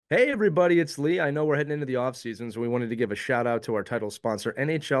Hey everybody, it's Lee. I know we're heading into the off season, so we wanted to give a shout out to our title sponsor,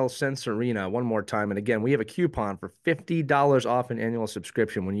 NHL Sense Arena, one more time. And again, we have a coupon for $50 off an annual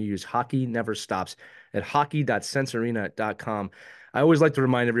subscription when you use Hockey Never Stops at hockey.sensearena.com. I always like to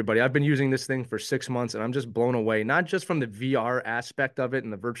remind everybody, I've been using this thing for 6 months and I'm just blown away, not just from the VR aspect of it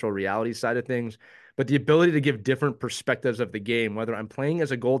and the virtual reality side of things, but the ability to give different perspectives of the game, whether I'm playing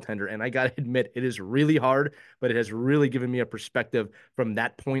as a goaltender. And I got to admit, it is really hard, but it has really given me a perspective from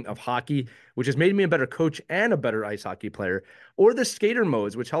that point of hockey, which has made me a better coach and a better ice hockey player, or the skater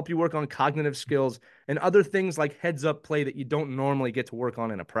modes, which help you work on cognitive skills and other things like heads up play that you don't normally get to work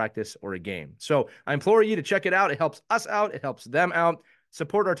on in a practice or a game. So I implore you to check it out. It helps us out, it helps them out.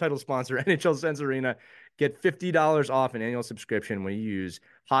 Support our title sponsor, NHL Sense Arena. Get $50 off an annual subscription when you use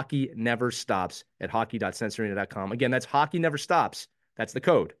Hockey Never Stops at hockey.sensearena.com. Again, that's Hockey Never Stops. That's the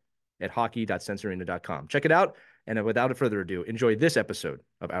code at hockey.sensearena.com. Check it out. And without further ado, enjoy this episode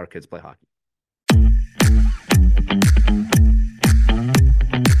of Our Kids Play Hockey.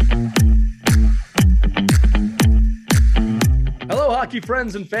 Hello, hockey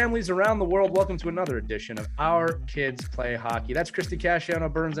friends and families around the world. Welcome to another edition of Our Kids Play Hockey. That's Christy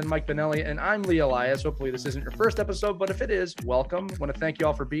Casciano Burns and Mike Benelli, and I'm Lee Elias. Hopefully this isn't your first episode, but if it is, welcome. I want to thank you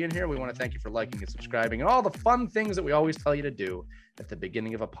all for being here. We want to thank you for liking and subscribing and all the fun things that we always tell you to do at the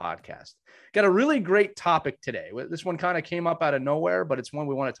beginning of a podcast. Got a really great topic today. This one kind of came up out of nowhere, but it's one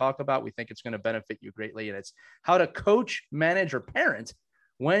we want to talk about. We think it's going to benefit you greatly, and it's how to coach, manage, or parent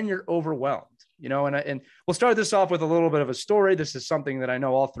when you're overwhelmed. And we'll start this off with a little bit of a story. This is something that I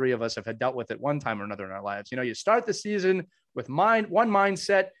know all three of us have had dealt with at one time or another in our lives. You start the season with one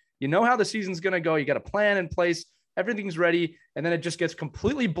mindset. You know how the season's going to go. You got a plan in place. Everything's ready. And then it just gets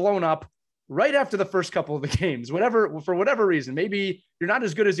completely blown up right after the first couple of the games, for whatever reason. Maybe you're not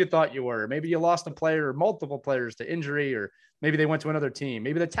as good as you thought you were. Maybe you lost a player or multiple players to injury, or maybe they went to another team.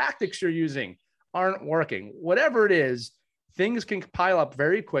 Maybe the tactics you're using aren't working. Whatever it is, things can pile up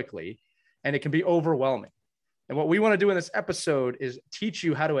very quickly and it can be overwhelming. And what we want to do in this episode is teach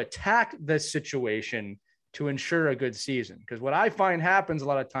you how to attack this situation to ensure a good season. Because what I find happens a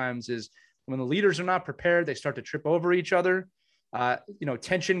lot of times is when the leaders are not prepared, they start to trip over each other.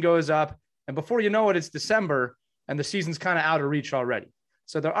 Tension goes up. And before you know it, it's December and the season's kind of out of reach already.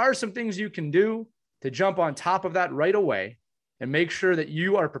 So there are some things you can do to jump on top of that right away and make sure that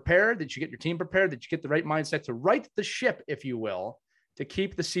you are prepared, that you get your team prepared, that you get the right mindset to right the ship, if you will, to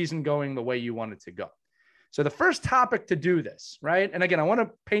keep the season going the way you want it to go. So the first topic to do this, right? And again, I want to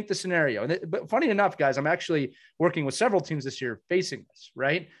paint the scenario. But funny enough, guys, I'm actually working with several teams this year facing this,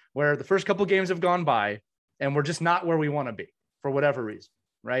 right? Where the first couple of games have gone by and we're just not where we want to be for whatever reason,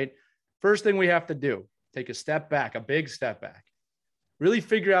 right? First thing we have to do, take a step back, a big step back, really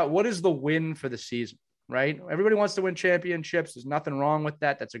figure out what is the win for the season, right? Everybody wants to win championships. There's nothing wrong with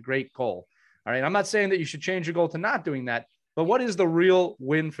that. That's a great goal. All right. I'm not saying that you should change your goal to not doing that, but what is the real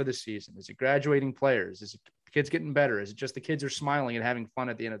win for the season? Is it graduating players? Is it kids getting better? Is it just the kids are smiling and having fun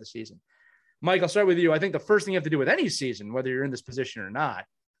at the end of the season? Mike, I'll start with you. I think the first thing you have to do with any season, whether you're in this position or not,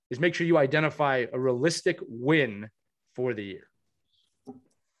 is make sure you identify a realistic win for the year.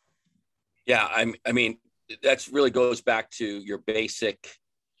 Yeah, I mean, that's really goes back to your basic,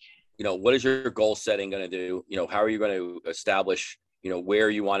 what is your goal setting going to do? How are you going to establish, where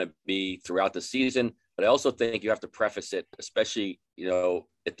you want to be throughout the season? But I also think you have to preface it, especially,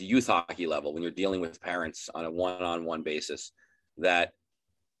 at the youth hockey level, when you're dealing with parents on a one-on-one basis, that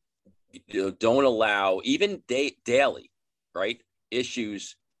don't allow even daily, right,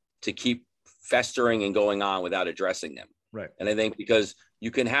 issues to keep festering and going on without addressing them. Right. And I think because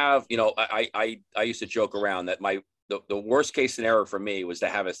you can have, I used to joke around that the worst case scenario for me was to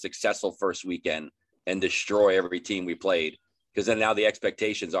have a successful first weekend and destroy every team we played, because then now the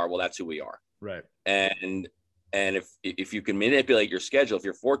expectations are, well, that's who we are. Right. And if you can manipulate your schedule, if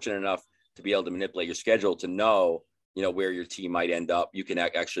you're fortunate enough to be able to manipulate your schedule to know, where your team might end up, you can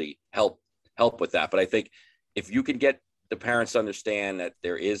actually help with that. But I think if you can get the parents to understand that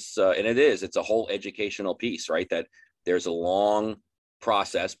there is, and it's a whole educational piece, right? That there's a long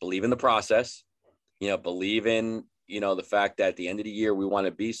process, believe in the process, believe in, the fact that at the end of the year, we want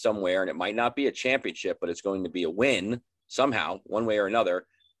to be somewhere, and it might not be a championship, but it's going to be a win somehow, one way or another.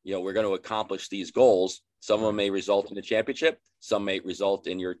 We're going to accomplish these goals. Some of them may result in a championship. Some may result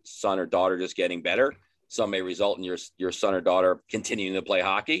in your son or daughter just getting better. Some may result in your son or daughter continuing to play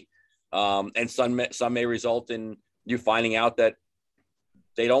hockey. And some may result in you finding out that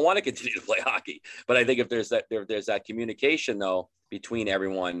they don't want to continue to play hockey. But I think if there's that communication, though, between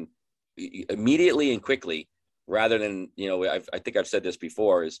everyone immediately and quickly, rather than, I think I've said this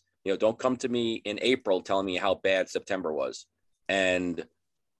before, is, don't come to me in April telling me how bad September was. And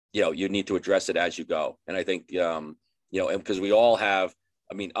you need to address it as you go. And I think, and because we all have,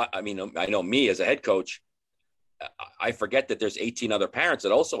 I know me as a head coach, I forget that there's 18 other parents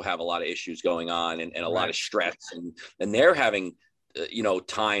that also have a lot of issues going on and a lot of stress and they're having,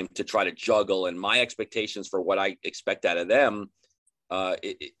 time to try to juggle. And my expectations for what I expect out of them,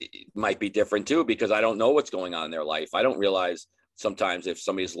 it might be different too, because I don't know what's going on in their life. I don't realize sometimes if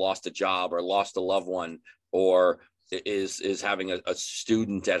somebody's lost a job or lost a loved one, or is having a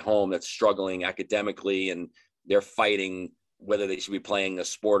student at home that's struggling academically and they're fighting whether they should be playing a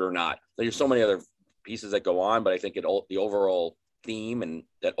sport or not. There's so many other pieces that go on, but I think the overall theme and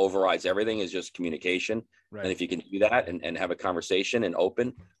that overrides everything is just communication. Right. And if you can do that and have a conversation and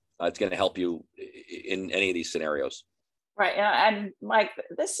open, it's going to help you in any of these scenarios. Right. And Mike,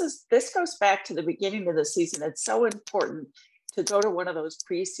 this goes back to the beginning of the season. It's so important to go to one of those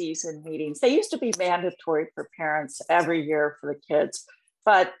preseason meetings. They used to be mandatory for parents every year for the kids,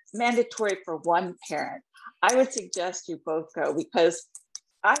 but mandatory for one parent. I would suggest you both go, because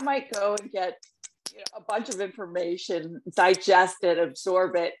I might go and get a bunch of information, digest it,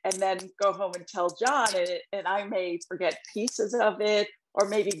 absorb it, and then go home and tell John, and I may forget pieces of it, or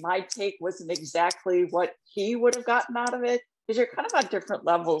maybe my take wasn't exactly what he would have gotten out of it, because you're kind of on different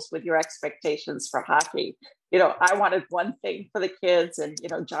levels with your expectations for hockey. I wanted one thing for the kids, and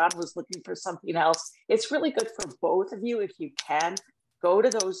John was looking for something else. It's really good for both of you if you can go to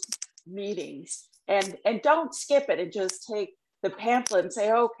those meetings and don't skip it and just take the pamphlet and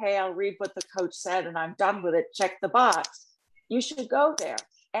say, okay, I'll read what the coach said and I'm done with it. Check the box. You should go there,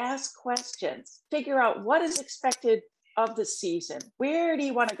 ask questions, figure out what is expected of the season. Where do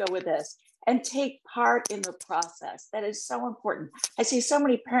you want to go with this? And take part in the process. That is so important. I see so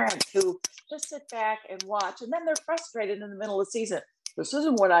many parents who just sit back and watch, and then they're frustrated in the middle of the season. This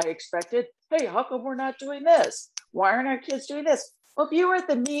isn't what I expected. Hey, how come we're not doing this? Why aren't our kids doing this? Well, if you were at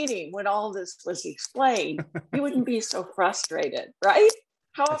the meeting when all this was explained, you wouldn't be so frustrated, right?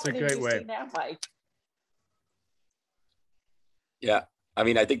 How often did you see that, Mike? Yeah,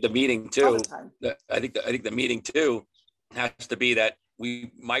 I think the meeting too. I think the meeting too has to be that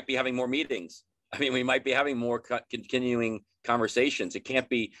we might be having more meetings. We might be having more continuing conversations. It can't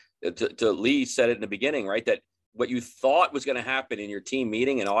be. To Lee said it in the beginning, right? That what you thought was going to happen in your team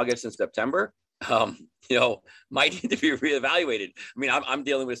meeting in August and September, might need to be reevaluated. I'm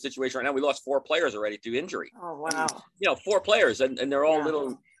dealing with a situation right now. We lost 4 players already to injury. Oh, wow. 4 players and they're all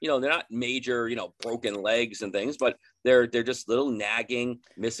little, they're not major, broken legs and things, but they're just little nagging,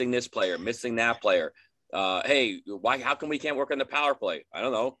 missing this player, missing that player. Hey, how come we can't work on the power play? I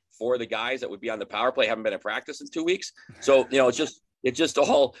don't know. 4 of the guys that would be on the power play haven't been at practice in 2 weeks. So,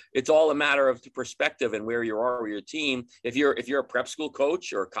 it's all a matter of perspective and where you are with your team. If you're a prep school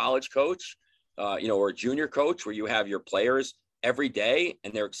coach or a college coach, or a junior coach where you have your players every day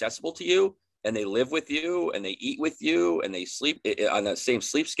and they're accessible to you and they live with you and they eat with you and they sleep on the same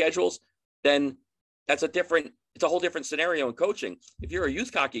sleep schedules, then it's a whole different scenario in coaching. If you're a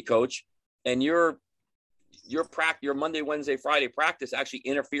youth hockey coach and your Monday, Wednesday, Friday practice actually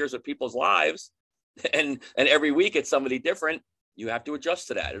interferes with people's lives and every week it's somebody different, you have to adjust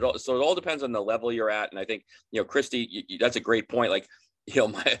to that. So it all depends on the level you're at. And I think, Christy, that's a great point. Like,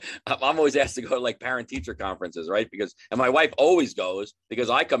 I'm always asked to go to like parent teacher conferences, right? And my wife always goes because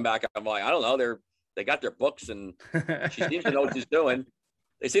I come back, I'm like, I don't know. They got their books and she seems to know what she's doing.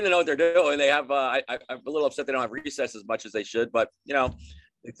 They seem to know what they're doing. They have, I'm a little upset they don't have recess as much as they should, but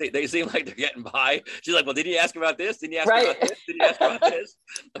they seem like they're getting by. She's like, well, did you ask about this? Did you ask about this? Did you ask about this?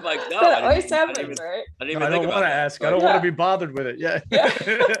 I'm like, no. I don't want to ask. I don't want to be bothered with it. Yeah. I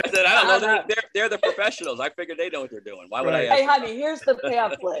said, I don't know. They're the professionals. I figured they know what they're doing. Why would I ask? Hey, honey, here's the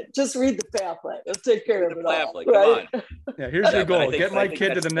pamphlet. Just read the pamphlet. It'll take care of it all. Right? Come on. Yeah, here's your goal. Get my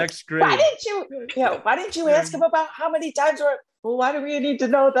kid to the next grade. Why didn't you ask him about how many times well, why do we need to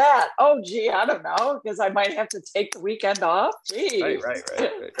know that? Oh, gee, I don't know, because I might have to take the weekend off. Gee. Right.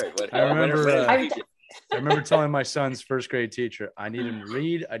 I remember telling my son's first grade teacher, I need him to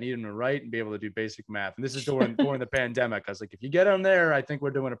read, I need him to write, and be able to do basic math. And this is during the pandemic. I was like, if you get him there, I think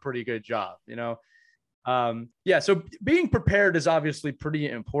we're doing a pretty good job, So being prepared is obviously pretty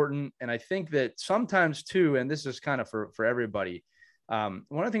important. And I think that sometimes too, and this is kind of for everybody, one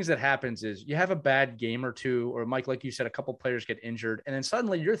of the things that happens is you have a bad game or two, or Mike, like you said, a couple players get injured, and then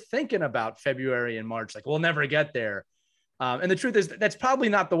suddenly you're thinking about February and March, like we'll never get there. And the truth is that's probably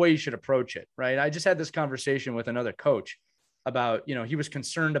not the way you should approach it, right? I just had this conversation with another coach about, he was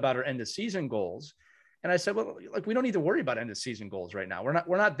concerned about our end of season goals. And I said, well, like, we don't need to worry about end of season goals right now.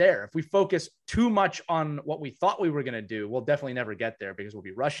 We're not there. If we focus too much on what we thought we were going to do, we'll definitely never get there because we'll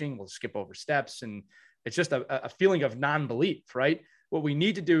be rushing, we'll skip over steps. And it's just a feeling of non-belief, right? what we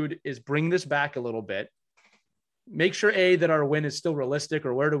need to do is bring this back a little bit, make sure that our win is still realistic,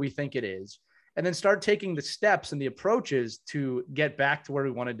 or where do we think it is? And then start taking the steps and the approaches to get back to where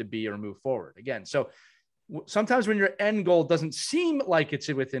we wanted to be or move forward again. So sometimes when your end goal doesn't seem like it's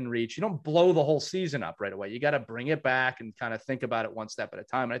within reach, you don't blow the whole season up right away. You got to bring it back and kind of think about it one step at a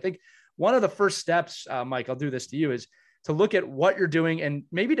time. And I think one of the first steps, Mike, I'll do this to you, is to look at what you're doing and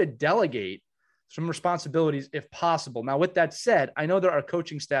maybe to delegate some responsibilities if possible. Now, with that said, I know there are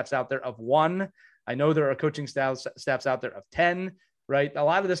coaching staffs out there of 1. I know there are coaching staffs out there of 10, right? A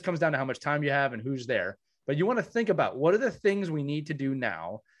lot of this comes down to how much time you have and who's there. But you want to think about what are the things we need to do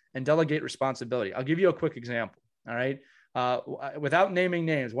now and delegate responsibility. I'll give you a quick example. All right. Without naming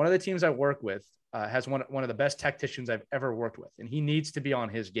names, one of the teams I work with has one of the best tacticians I've ever worked with, and he needs to be on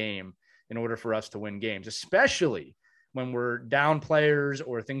his game in order for us to win games, especially when we're down players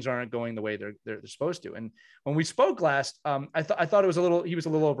or things aren't going the way they're supposed to. And when we spoke last, I thought he was a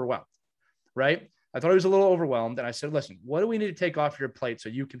little overwhelmed, right? I thought he was a little overwhelmed. And I said, listen, what do we need to take off your plate so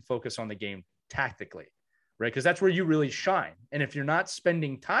you can focus on the game tactically? Right? Because that's where you really shine. And if you're not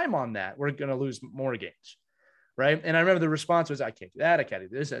spending time on that, we're going to lose more games. Right. And I remember the response was, I can't do that. I can't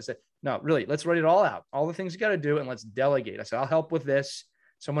do this. I said, no, really, let's write it all out. All the things you got to do. And let's delegate. I said, I'll help with this.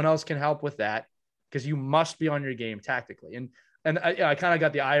 Someone else can help with that, because you must be on your game tactically. And I kind of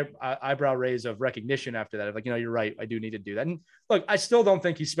got the eyebrow raise of recognition after that. Of like, you're right. I do need to do that. And look, I still don't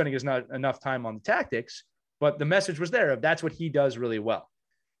think he's spending enough time on the tactics, but the message was there of that's what he does really well.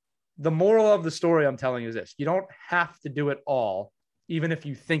 The moral of the story I'm telling you is this: you don't have to do it all, even if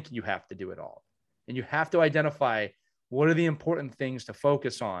you think you have to do it all. And you have to identify what are the important things to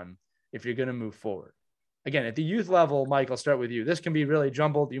focus on if you're going to move forward. Again, at the youth level, Mike, I'll start with you. This can be really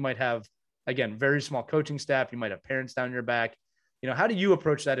jumbled. You might have, again, very small coaching staff. You might have parents down your back. How do you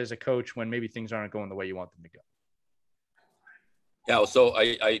approach that as a coach when maybe things aren't going the way you want them to go? Yeah, so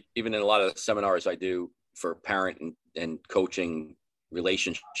I even in a lot of seminars I do for parent and coaching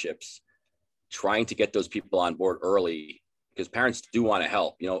relationships, trying to get those people on board early, because parents do want to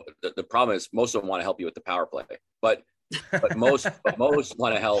help. The problem is most of them want to help you with the power play, but most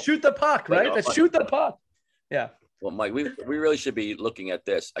want to help shoot the puck, right? Let's shoot the puck. Yeah. Well, Mike, we really should be looking at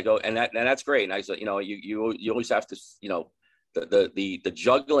this. I go, and that's great. And I said, you always have to, the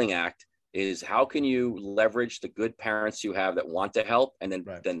juggling act is how can you leverage the good parents you have that want to help, and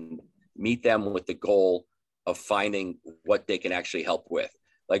then meet them with the goal of finding what they can actually help with.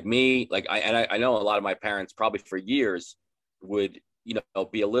 Like me, I know a lot of my parents probably for years would,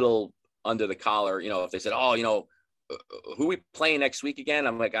 be a little under the collar, if they said, who we playing next week again?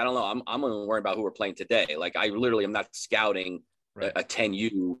 I'm like, I don't know. I'm only worried about who we're playing today. Like I literally am not scouting a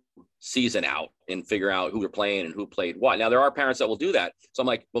 10U season out and figure out who we're playing and who played what. Now there are parents that will do that. So I'm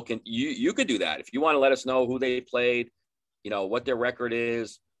like, well, you could do that. If you want to let us know who they played, what their record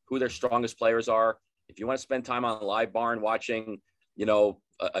is, who their strongest players are. If you want to spend time on Live Barn watching, a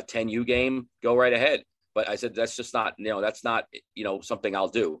 10U game, go right ahead. But I said, that's just not, that's not, something I'll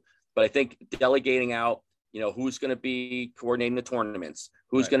do. But I think delegating out, who's going to be coordinating the tournaments,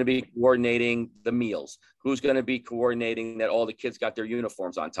 who's going to be coordinating the meals, who's going to be coordinating that all the kids got their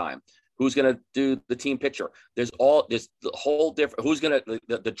uniforms on time, who's going to do the team picture. There's the whole different, who's going to,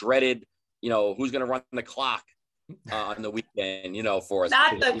 the dreaded, who's going to run the clock on the weekend, for us.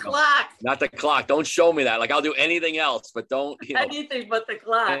 Not the clock. Not the clock. Don't show me that. Like I'll do anything else, but don't, anything but the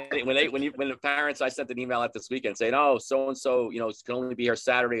clock. When the parents, I sent an email out this weekend saying, oh, so-and-so, can only be here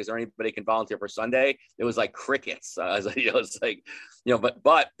Saturday. Is there anybody can volunteer for Sunday? It was like crickets. I was like, it's like,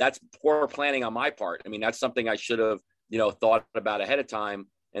 but that's poor planning on my part. I mean, that's something I should have, thought about ahead of time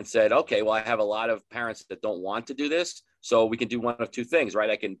and said, okay, well, I have a lot of parents that don't want to do this. So we can do one of two things, right?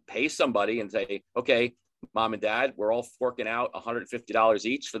 I can pay somebody and say, okay, Mom and Dad, we're all forking out $150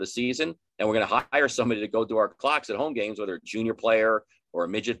 each for the season, and we're going to hire somebody to go do our clocks at home games, whether a junior player or a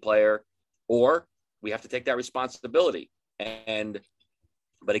midget player, or we have to take that responsibility.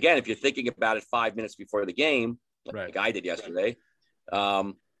 But again, if you're thinking about it 5 minutes before the game, like I did yesterday,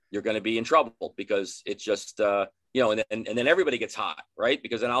 you're going to be in trouble because it's just, and then everybody gets hot, right?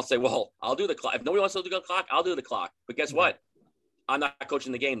 Because then I'll say, well, I'll do the clock. If nobody wants to do the clock, I'll do the clock. But guess what? I'm not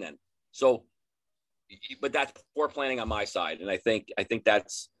coaching the game then. So, but that's poor planning on my side. And I think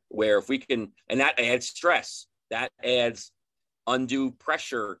that's where if we can, and that adds stress, that adds undue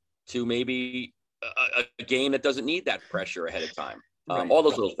pressure to maybe a game that doesn't need that pressure ahead of time. All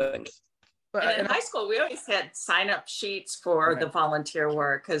those little things. And in high school, we always had sign-up sheets for the volunteer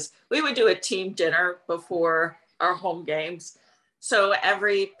work because we would do a team dinner before our home games. So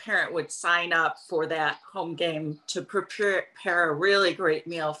every parent would sign up for that home game to prepare a really great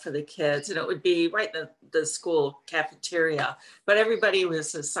meal for the kids. And it would be right in the school cafeteria, but everybody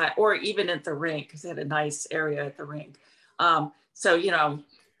was assigned, or even at the rink, because they had a nice area at the rink. So, of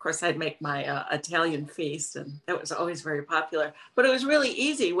course, I'd make my Italian feast, and that was always very popular. But it was really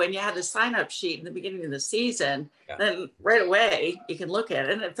easy when you had the sign-up sheet in the beginning of the season. Yeah. Then right away, you can look at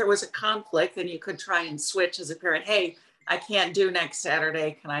it. And if there was a conflict, then you could try and switch as a parent. Hey, I can't do next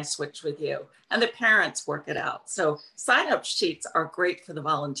Saturday. Can I switch with you? And the parents work it out. So sign-up sheets are great for the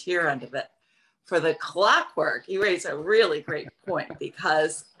volunteer end of it. For the clockwork, you raise a really great point,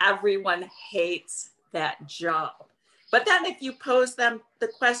 because everyone hates that job. But then if you pose them the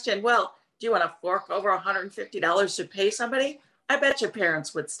question, well, do you want to fork over $150 to pay somebody? I bet your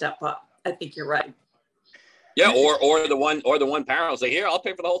parents would step up. I think you're right. Yeah, or the one parent will say, "Here, I'll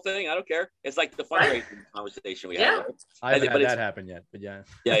pay for the whole thing. I don't care." It's like the fundraising conversation we had. Right? I haven't had that happen yet, but yeah.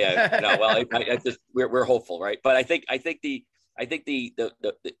 Yeah. No, well, I just we're hopeful, right? But I think the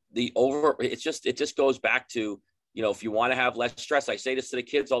over it just goes back to, if you want to have less stress. I say this to the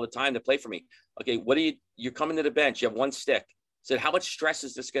kids all the time that play for me. Okay, you're coming to the bench. You have one stick. So how much stress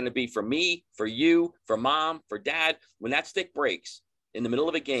is this going to be for me, for you, for mom, for dad? When that stick breaks in the middle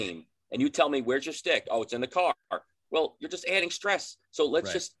of a game, and you tell me, where's your stick? Oh, it's in the car. Well, you're just adding stress. So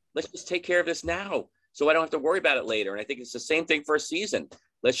let's just take care of this now, so I don't have to worry about it later. And I think it's the same thing for a season.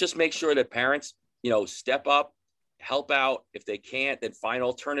 Let's just make sure that parents, step up, help out. If they can't, then find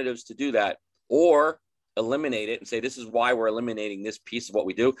alternatives to do that, or eliminate it and say, this is why we're eliminating this piece of what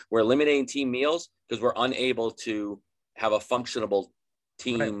we do. We're eliminating team meals because we're unable to have a functionable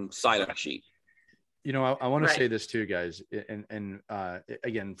team sign-up sheet. I want to say this too, guys. And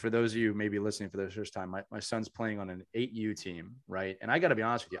again, for those of you maybe listening for the first time, my son's playing on an 8U team, right? And I got to be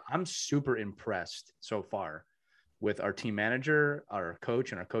honest with you, I'm super impressed so far with our team manager, our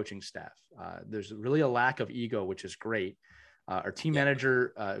coach, and our coaching staff. There's really a lack of ego, which is great. Our team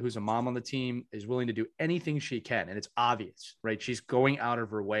manager, who's a mom on the team, is willing to do anything she can. And it's obvious, right? She's going out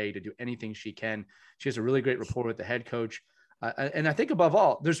of her way to do anything she can. She has a really great rapport with the head coach. And I think above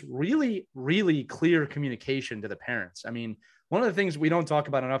all, there's really, really clear communication to the parents. I mean, one of the things we don't talk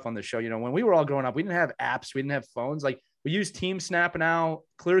about enough on the show, when we were all growing up, we didn't have apps, we didn't have phones. Like, we use TeamSnap now,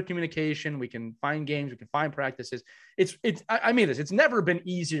 clear communication. We can find games, we can find practices. I mean this, it's never been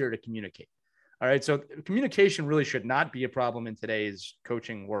easier to communicate. All right. So communication really should not be a problem in today's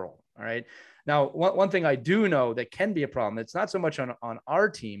coaching world. All right. Now, one thing I do know that can be a problem, it's not so much on our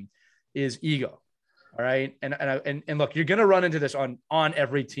team, is ego. All right. And look, you're going to run into this on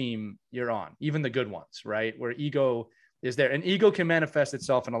every team you're on, even the good ones, right? Where ego is there, and ego can manifest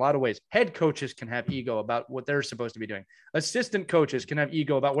itself in a lot of ways. Head coaches can have ego about what they're supposed to be doing. Assistant coaches can have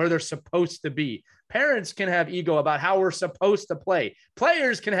ego about where they're supposed to be. Parents can have ego about how we're supposed to play.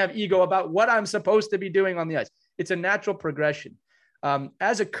 Players can have ego about what I'm supposed to be doing on the ice. It's a natural progression.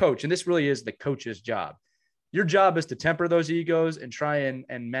 As a coach, and this really is the coach's job, your job is to temper those egos and try and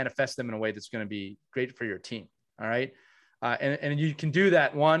manifest them in a way that's going to be great for your team. All right. And you can do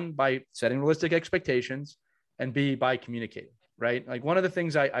that, one, by setting realistic expectations, and B, by communicating, right? Like, one of the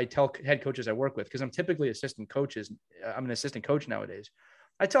things I tell head coaches I work with, because I'm typically assistant coaches, I'm an assistant coach nowadays.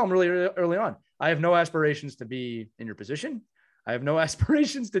 I tell them really early on, I have no aspirations to be in your position. I have no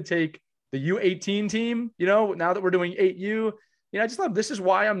aspirations to take the U18 team, now that we're doing 8U, I just love, this is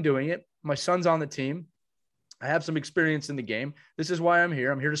why I'm doing it. My son's on the team. I have some experience in the game. This is why I'm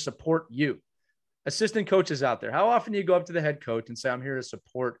here. I'm here to support you. Assistant coaches out there, how often do you go up to the head coach and say, I'm here to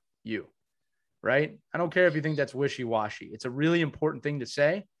support you? Right? I don't care if you think that's wishy-washy. It's a really important thing to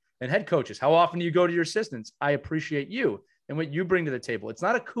say. And head coaches, how often do you go to your assistants? I appreciate you and what you bring to the table. It's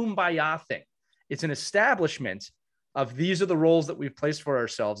not a kumbaya thing. It's an establishment of, these are the roles that we've placed for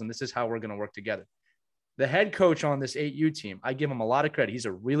ourselves, and this is how we're going to work together. The head coach on this 8U team, I give him a lot of credit. He's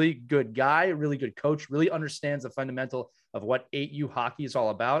a really good guy, a really good coach, really understands the fundamental of what 8U hockey is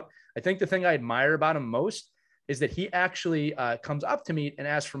all about. I think the thing I admire about him most is that he actually comes up to me and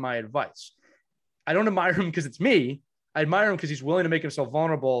asks for my advice. I don't admire him because it's me. I admire him because he's willing to make himself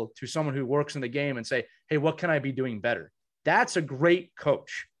vulnerable to someone who works in the game and say, hey, what can I be doing better? That's a great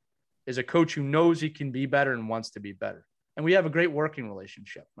coach, is a coach who knows he can be better and wants to be better. And we have a great working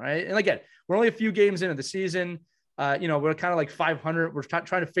relationship, right? And again, we're only a few games into the season. We're kind of like 500. We're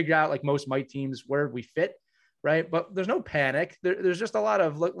trying to figure out, like most Mike teams, where we fit, right? But there's no panic. There's just a lot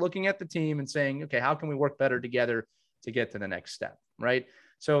of looking at the team and saying, okay, how can we work better together to get to the next step, right?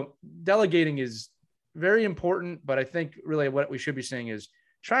 So delegating is very important, but I think really what we should be saying is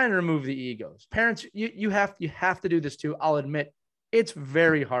trying to remove the egos. Parents, you have to do this too. I'll admit, it's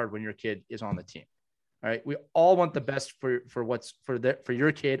very hard when your kid is on the team. All right. We all want the best for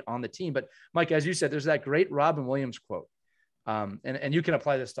your kid on the team. But Mike, as you said, there's that great Robin Williams quote. And you can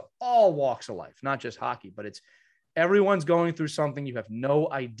apply this to all walks of life, not just hockey, but it's everyone's going through something you have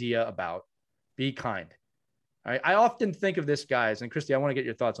no idea about. Be kind. All right. I often think of this, guys, and Christy, I want to get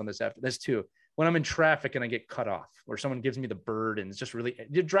your thoughts on this after this too. When I'm in traffic and I get cut off, or someone gives me the bird and it's just really,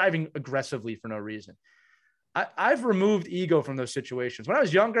 you're driving aggressively for no reason. I've removed ego from those situations. When I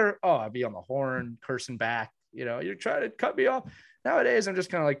was younger, I'd be on the horn, cursing back, you're trying to cut me off. Nowadays, I'm just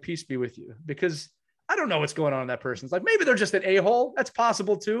kind of like, peace be with you, because I don't know what's going on in that person's life. Maybe they're just an a-hole. That's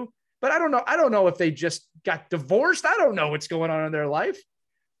possible too. But I don't know. I don't know if they just got divorced. I don't know what's going on in their life.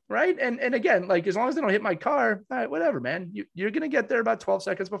 Right. And again, like, as long as they don't hit my car, all right, whatever, man, you're going to get there about 12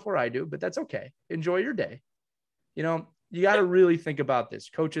 seconds before I do, but that's okay. Enjoy your day. You got to really think about this.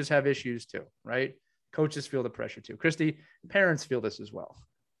 Coaches have issues too, right? Coaches feel the pressure too. Christy, parents feel this as well.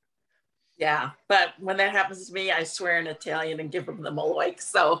 Yeah. But when that happens to me, I swear in Italian and give them the Moloik.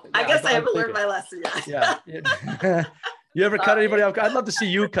 So I guess I haven't learned my lesson yet. Yeah. You ever cut anybody off? I'd love to see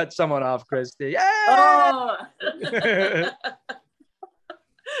you cut someone off, Christy. Yeah. Oh.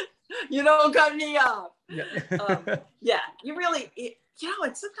 You don't cut me off. Yeah. You really,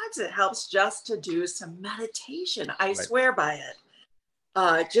 and sometimes it helps just to do some meditation. I swear by it.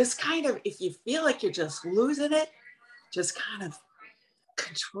 Just kind of, if you feel like you're just losing it, just kind of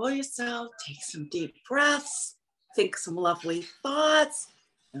control yourself, take some deep breaths, think some lovely thoughts,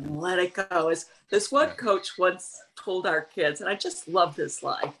 and let it go. As this one coach once told our kids, and I just love this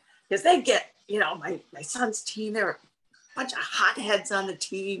line, because they get, my son's team, they're a bunch of hotheads on the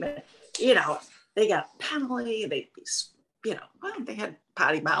team, and, they got penalty, they had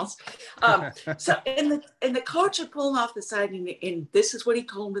potty mouths. So, and the coach would pull him off the side, and this is what he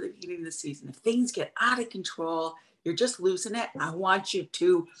told him at the beginning of the season: if things get out of control, you're just losing it, I want you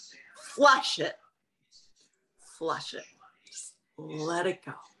to flush it. Just let it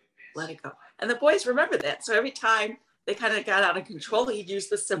go. And the boys remember that. So every time they kind of got out of control, he'd use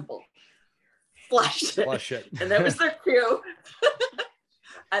the symbol, flush it. And that was their cue.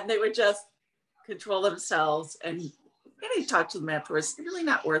 And they would just control themselves. And you talk to them afterwards, it's really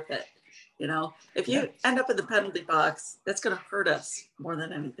not worth it. If you end up in the penalty box, that's going to hurt us more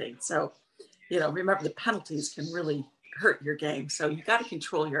than anything. So, remember, the penalties can really hurt your game. So you got to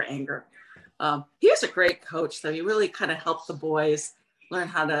control your anger. He was a great coach, though. He really kind of helped the boys learn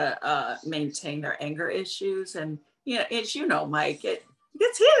how to maintain their anger issues. And, as you know, Mike, it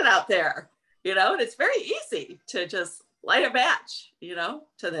gets heated out there, and it's very easy to just light a match,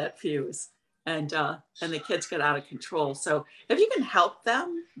 to that fuse. And the kids get out of control. So if you can help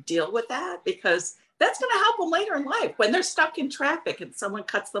them deal with that, because that's going to help them later in life when they're stuck in traffic and someone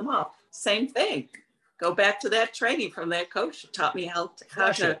cuts them off. Same thing. Go back to that training from that coach who taught me how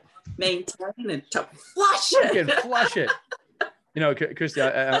to maintain and to flush it. Flush it. Christy,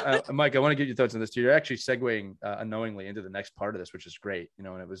 Mike, I want to get your thoughts on this too. You're actually segueing unknowingly into the next part of this, which is great. And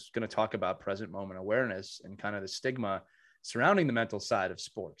it was going to talk about present moment awareness and kind of the stigma surrounding the mental side of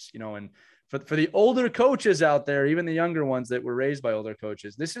sports. And for the older coaches out there, even the younger ones that were raised by older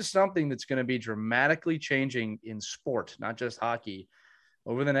coaches, this is something that's going to be dramatically changing in sport, not just hockey,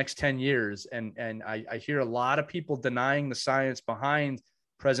 over the next 10 years. And I hear a lot of people denying the science behind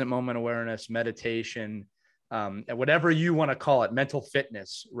present moment awareness, meditation, and whatever you want to call it, mental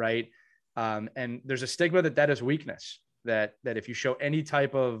fitness, right? And there's a stigma that is weakness, that if you show any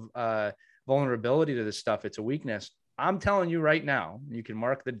type of vulnerability to this stuff, it's a weakness. I'm telling you right now, you can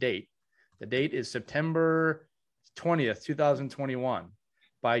mark the date. The date is September 20th, 2021.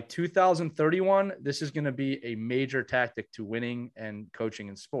 By 2031, this is going to be a major tactic to winning and coaching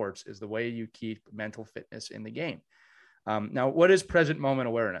in sports, is the way you keep mental fitness in the game. Now, what is present moment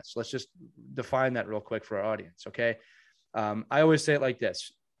awareness? Let's just define that real quick for our audience. Okay. I always say it like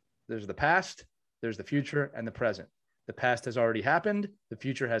this: there's the past, there's the future, and the present. The past has already happened. The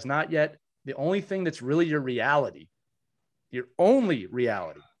future has not yet. The only thing that's really your reality, your only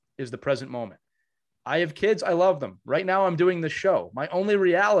reality, is the present moment. I have kids. I love them. Right now, I'm doing this show. My only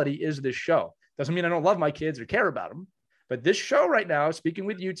reality is this show. Doesn't mean I don't love my kids or care about them, but this show right now, speaking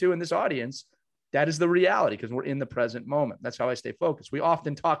with you two in this audience, that is the reality, because we're in the present moment. That's how I stay focused. We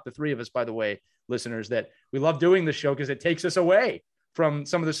often talk, the three of us, by the way, listeners, that we love doing the show because it takes us away from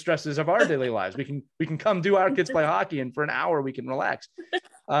some of the stresses of our daily lives. We can come do Our Kids Play Hockey, and for an hour we can relax.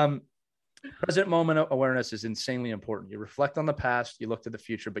 Present moment awareness is insanely important. You reflect on the past, you look to the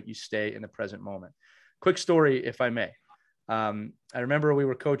future, but you stay in the present moment. Quick story, if I may. I remember we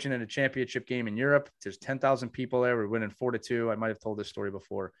were coaching in a championship game in Europe. There's 10,000 people there. We're winning 4-2. I might have told this story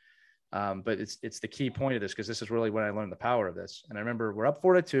before. But it's the key point of this, because this is really when I learned the power of this. And I remember we're up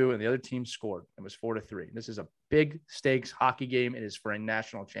 4-2 and the other team scored. It was 4-3. This is a big stakes hockey game. It is for a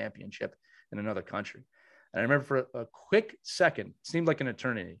national championship in another country. And I remember for a quick second, seemed like an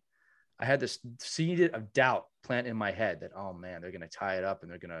eternity, I had this seed of doubt plant in my head that, oh man, they're going to tie it up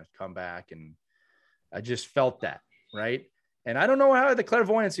and they're going to come back. And I just felt that, right? And I don't know how I had the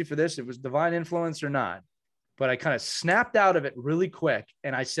clairvoyancy for this. It was divine influence or not, but I kind of snapped out of it really quick.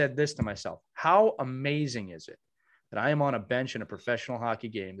 And I said this to myself: how amazing is it that I am on a bench in a professional hockey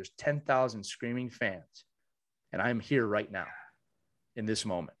game? There's 10,000 screaming fans, and I'm here right now in this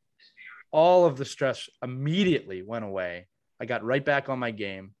moment. All of the stress immediately went away. I got right back on my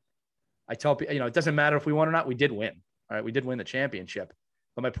game. I tell people, it doesn't matter if we won or not. We did win. All right. We did win the championship.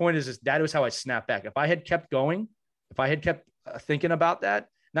 But my point is that was how I snapped back. If I had kept going, if I had kept thinking about that,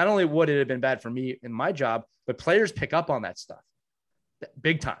 not only would it have been bad for me in my job, but players pick up on that stuff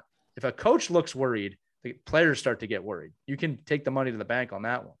big time. If a coach looks worried, the players start to get worried. You can take the money to the bank on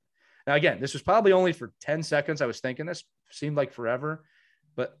that one. Now, again, this was probably only for 10 seconds. I was thinking this seemed like forever,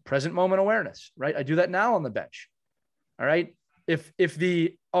 but present moment awareness, right? I do that now on the bench. All right. If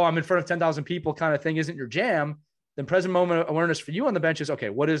the, I'm in front of 10,000 people kind of thing isn't your jam, then present moment awareness for you on the bench is, okay,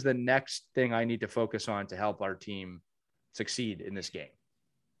 what is the next thing I need to focus on to help our team succeed in this game?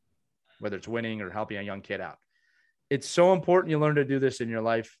 Whether it's winning or helping a young kid out. It's so important you learn to do this in your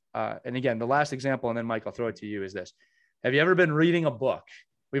life. And again, the last example, and then Mike, I'll throw it to you, is this. Have you ever been reading a book?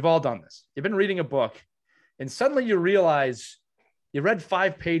 We've all done this. You've been reading a book and suddenly you realize you read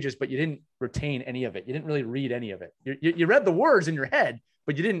 5 pages, but you didn't retain any of it. You didn't really read any of it. You read the words in your head,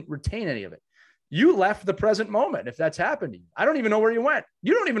 but you didn't retain any of it. You left the present moment. If that's happened to you, I don't even know where you went.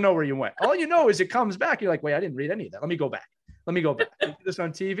 You don't even know where you went. All you know is it comes back. You're like, wait, I didn't read any of that. Let me go back. I do this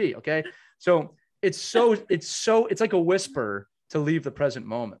on TV. Okay. So it's like a whisper to leave the present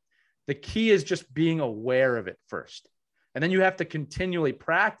moment. The key is just being aware of it first. And then you have to continually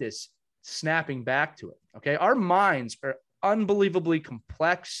practice snapping back to it. Okay. Our minds are unbelievably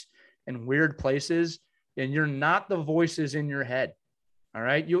complex and weird places, and you're not the voices in your head. All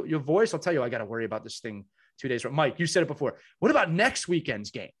right. Your voice will tell you, I got to worry about this thing 2 days. Mike, you said it before. What about next weekend's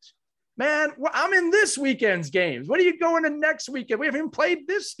games? Man, I'm in this weekend's games. What are you going to next weekend? We haven't even played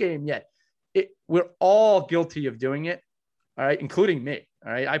this game yet. We're all guilty of doing it. All right. Including me.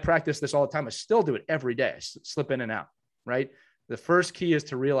 All right. I practice this all the time. I still do it every day. I slip in and out. Right. The first key is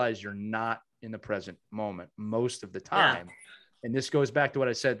to realize you're not in the present moment most of the time. Yeah. And this goes back to what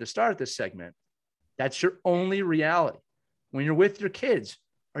I said at the start of this segment. That's your only reality. When you're with your kids,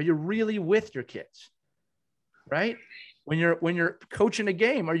 are you really with your kids? Right? When you're coaching a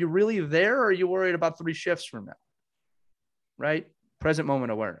game, are you really there, or are you worried about 3 shifts from now? Right? Present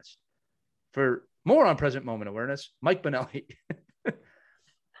moment awareness. For more on present moment awareness, Mike Benelli. What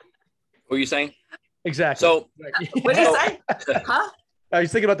were you saying? Exactly. So, what did you say? Huh? I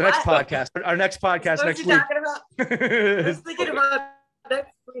was thinking about the next podcast. Our next podcast next week. I was thinking about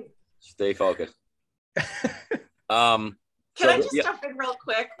next week. Stay focused. Can I just jump in real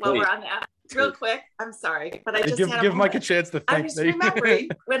quick while we're on that? Real quick. I'm sorry, but I just give Mike a chance to think. I'm just remembering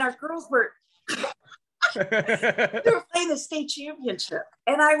when our girls were they were playing the state championship,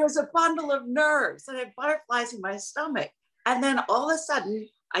 and I was a bundle of nerves and I had butterflies in my stomach. And then all of a sudden,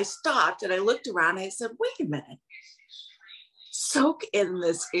 I stopped and I looked around and I said, "Wait a minute." Soak in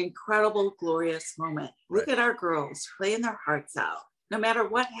this incredible, glorious moment. Look at our girls playing their hearts out. No matter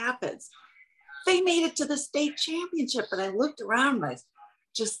what happens, they made it to the state championship. And I looked around and I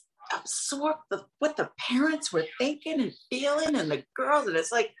just absorbed what the parents were thinking and feeling, and the girls. And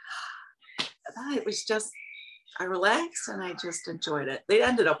it's like, it was just, I relaxed and I just enjoyed it. They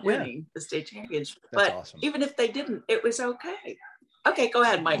ended up winning the state championship. That's but awesome. Even if they didn't, it was okay. Okay, go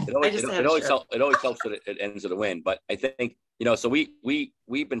ahead, Mike. It always helps that it ends with a win. But I think, so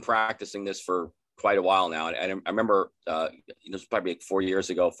we've been practicing this for quite a while now. And I remember, this was probably like 4 years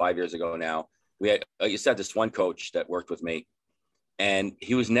ago, 5 years ago now. We had, like you said, this one coach that worked with me, and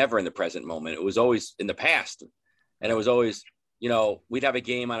he was never in the present moment. It was always in the past. And it was always, we'd have a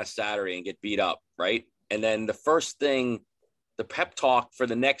game on a Saturday and get beat up, right? And then the first thing, the pep talk for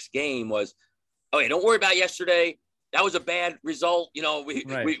the next game was, okay, don't worry about yesterday. That was a bad result. We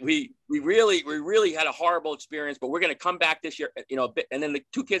really had a horrible experience, but we're going to come back this year, a bit. And then the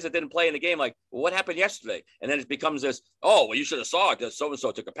 2 kids that didn't play in the game, like, well, what happened yesterday? And then it becomes this, you should have saw it because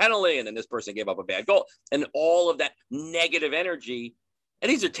so-and-so took a penalty. And then this person gave up a bad goal, and all of that negative energy.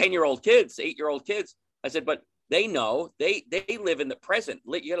 And these are 10-year-old kids, 8-year-old kids. I said, but they know they live in the present.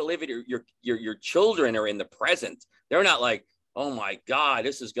 You got to live it. Your children are in the present. They're not like, oh my God,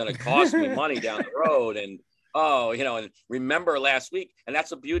 this is going to cost me money down the road. And Oh, and remember last week, and that's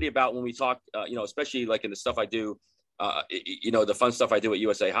the beauty about when we talk, especially like in the stuff I do, the fun stuff I do at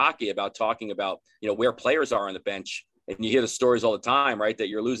USA Hockey about talking about, where players are on the bench. And you hear the stories all the time, right? That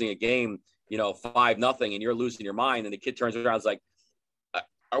you're losing a game, 5-0, and you're losing your mind. And the kid turns around and is like,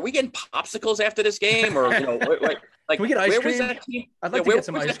 are we getting popsicles after this game? Or, like, can we get ice cream? Was that team? I'd like to get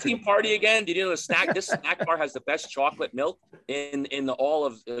some ice cream. Team party again? Did you know this snack bar has the best chocolate milk in all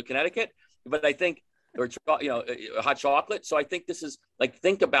of Connecticut? But I think, or hot chocolate. So I think this is like,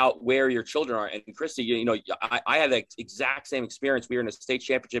 think about where your children are. And Christy, I had the exact same experience. We were in a state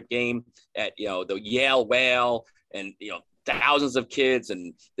championship game at, the Yale Whale, and, thousands of kids,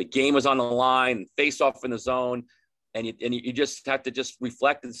 and the game was on the line, and face off in the zone. And you just have to just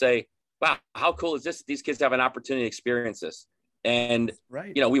reflect and say, wow, how cool is this? These kids have an opportunity to experience this. And,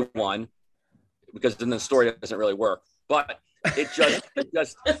 right. We won, because then the story doesn't really work, but it's just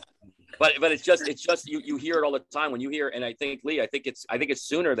you hear it all the time when you hear. And I think, Lee, I think it's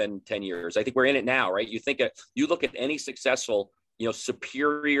sooner than 10 years. I think we're in it now, right? You look at any successful,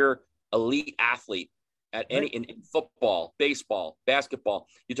 superior elite athlete at any in football, baseball, basketball.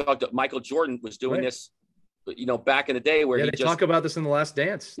 You talked to Michael Jordan was doing this, back in the day where they talk about this in The Last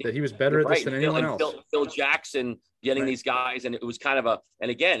Dance, that he was better at this than anyone else. Phil Jackson getting these guys, and it was kind of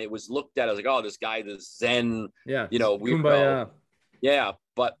and again, it was looked at as like, oh, this guy, this Zen, Kumbaya. Yeah,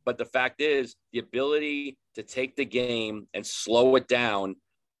 but the fact is, the ability to take the game and slow it down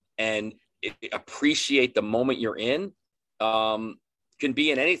and appreciate the moment you're in can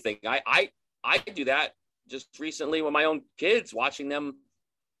be in anything. I do that just recently with my own kids, watching them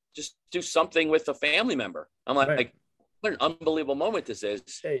just do something with a family member. I'm like, what an unbelievable moment this is,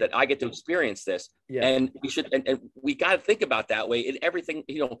 that I get to experience this. Yeah. And we should, and we got to think about that way in everything,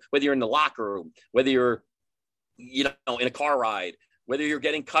 whether you're in the locker room, whether you're, in a car ride, whether you're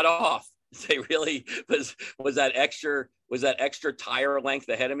getting cut off. Say, really, was that extra tire length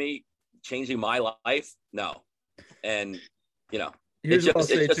ahead of me changing my life? No. And, but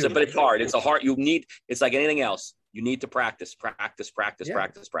it's hard. It's it's like anything else. You need to practice.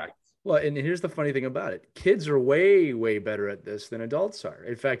 Well, and here's the funny thing about it. Kids are way, way better at this than adults are.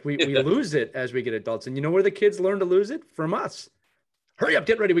 In fact, we lose it as we get adults. And you know where the kids learn to lose it? From us. Hurry up,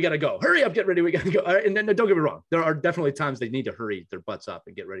 get ready, we got to go. Hurry up, get ready, we got to go. And then don't get me wrong. There are definitely times they need to hurry their butts up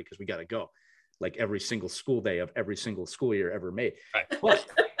and get ready because we got to go. Like every single school day of every single school year ever made. Right. But,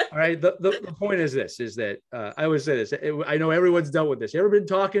 all right, the point is this, is that I always say this. I know everyone's dealt with this. You ever been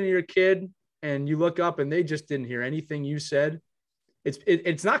talking to your kid and you look up and they just didn't hear anything you said?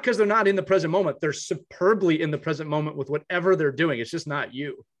 It's not because they're not in the present moment. They're superbly in the present moment with whatever they're doing. It's just not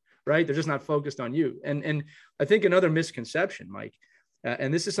you, right? They're just not focused on you. And I think another misconception, Mike,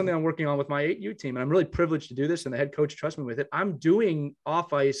 and this is something I'm working on with my 8U team, and I'm really privileged to do this, and the head coach trusts me with it. I'm doing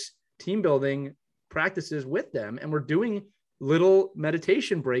off-ice team building practices with them, and we're doing little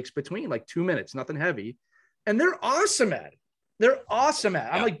meditation breaks between, like 2 minutes, nothing heavy. And they're awesome at it.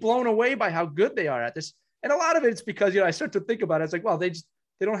 I'm like blown away by how good they are at this. And a lot of it's because, I start to think about it. It's like, well, they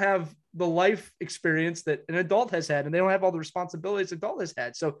don't have the life experience that an adult has had, and they don't have all the responsibilities an adult has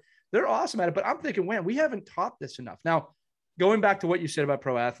had. So they're awesome at it. But I'm thinking, man, we haven't taught this enough. Now, going back to what you said about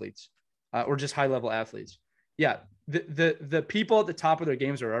pro athletes or just high level athletes. Yeah. The people at the top of their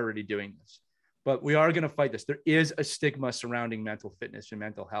games are already doing this, but we are going to fight this. There is a stigma surrounding mental fitness and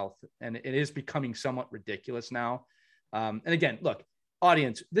mental health, and it is becoming somewhat ridiculous now. And again, look,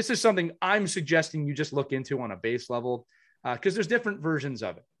 audience, this is something I'm suggesting you just look into on a base level because there's different versions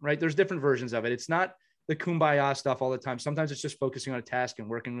of it, right? There's different versions of it. It's not the kumbaya stuff all the time. Sometimes it's just focusing on a task and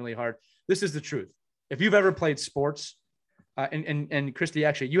working really hard. This is the truth. If you've ever played sports, and Christy,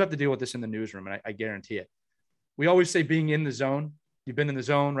 actually, you have to deal with this in the newsroom, and I guarantee it. We always say being in the zone. You've been in the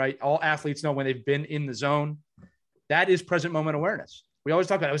zone, right? All athletes know when they've been in the zone. That is present moment awareness. We always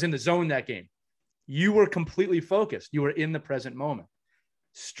talk about, I was in the zone that game. You were completely focused. You were in the present moment.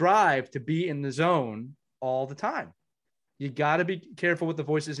 Strive to be in the zone all the time. You got to be careful with the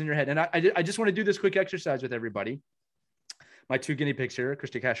voices in your head. And I just want to do this quick exercise with everybody. My two guinea pigs here,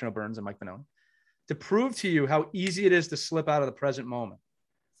 Christy Cashano-Burns and Mike Benelli, to prove to you how easy it is to slip out of the present moment.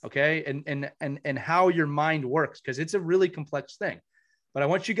 Okay. And how your mind works, because it's a really complex thing. But I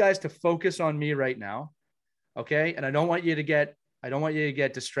want you guys to focus on me right now. Okay. And I don't want you to get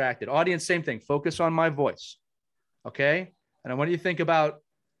distracted. Audience, same thing. Focus on my voice. Okay. And I want you to think about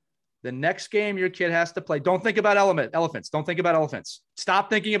the next game your kid has to play. Don't think about elephants. Don't think about elephants. Stop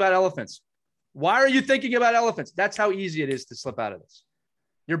thinking about elephants. Why are you thinking about elephants? That's how easy it is to slip out of this.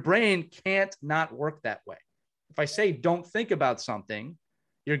 Your brain can't not work that way. If I say, don't think about something,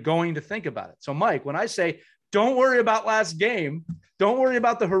 you're going to think about it. So Mike, when I say, don't worry about last game, don't worry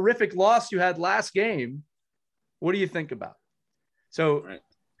about the horrific loss you had last game, What do you think about? So Right.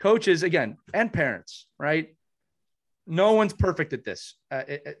 coaches, again, and parents, right? No one's perfect at this.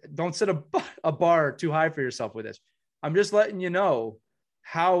 Don't set a bar too high for yourself with this. I'm just letting you know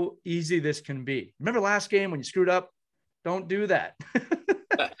how easy this can be. Remember last game when you screwed up? Don't do that.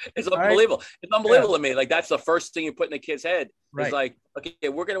 It's unbelievable. Right? It's unbelievable to me. Like, that's the first thing you put in a kid's head. Right. It's like, okay,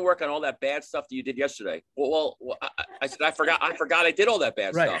 we're going to work on all that bad stuff that you did yesterday. Well, I said, I forgot I did all that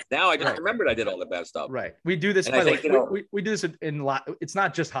bad stuff. Now I just remembered I did all the bad stuff. Right. We do this. And By I the think, way, you know, we do this in it's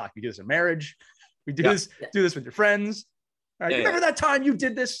not just hockey. We do this in marriage. We do this with your friends. All right. Remember that time you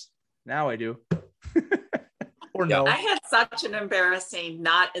did this? Now I do. Or no. I had such an embarrassing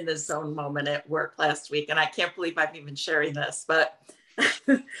not in the zone moment at work last week, and I can't believe I'm even sharing this, but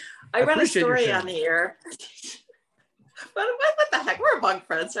I read a story on the air. What the heck? We're among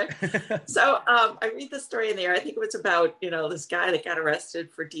friends, right? So I read the story in the air. I think it was about, this guy that got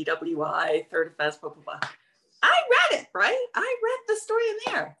arrested for DWI, third offense, blah, blah, blah. I read it, right? I read the story in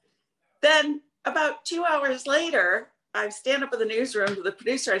there. Then about 2 hours later, I stand up in the newsroom to the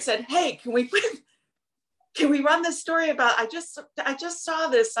producer. I said, hey, can we run this story about, I just saw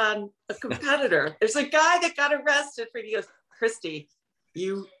this on a competitor. There's a guy that got arrested for, he goes, Christy,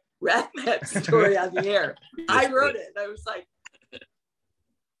 you read that story on the air. I wrote it. I was like,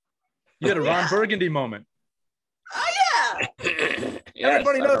 you had a Ron Burgundy moment. Oh yeah.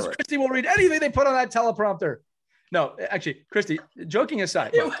 Everybody knows Christy will read anything they put on that teleprompter. No, actually, Christy, joking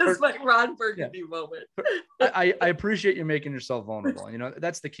aside. It was my Ron Burgundy moment. I appreciate you making yourself vulnerable.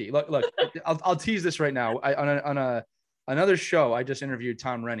 That's the key. Look, I'll tease this right now. On another show, I just interviewed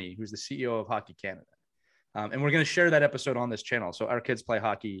Tom Rennie, who's the CEO of Hockey Canada. And we're going to share that episode on this channel. So our Kids Play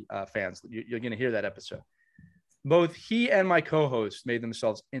Hockey fans, you're going to hear that episode. Both he and my co-host made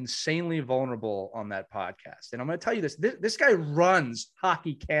themselves insanely vulnerable on that podcast. And I'm going to tell you this guy runs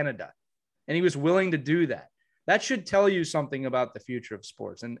Hockey Canada, and he was willing to do that. That should tell you something about the future of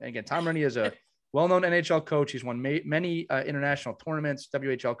sports. And again, Tom Rennie is a well-known NHL coach. He's won many international tournaments,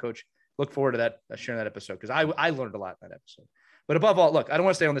 WHL coach. Look forward to that, sharing that episode, because I learned a lot in that episode. But above all, look, I don't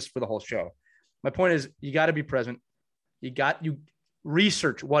want to stay on this for the whole show. My point is, you got to be present. You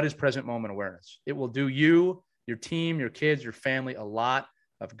research what is present moment awareness. It will do you, your team, your kids, your family a lot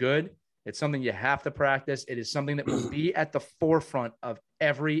of good. It's something you have to practice. It is something that will be at the forefront of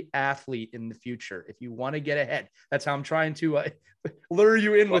every athlete in the future. If you want to get ahead, that's how I'm trying to lure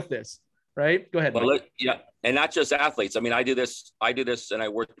you in with this, right? Go ahead. Well, yeah. And not just athletes. I mean, I do this and I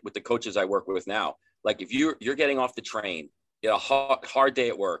work with the coaches I work with now. Like, if you're getting off the train, you had a hard day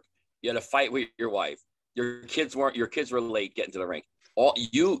at work, you had a fight with your wife, your kids were late getting to the rink. All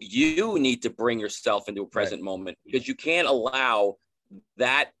you need to bring yourself into a present moment, because you can't allow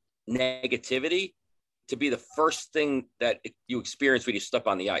that negativity to be the first thing that you experience when you step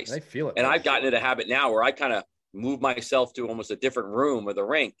on the ice. I feel it. And I've gotten into the habit now where I kind of move myself to almost a different room of the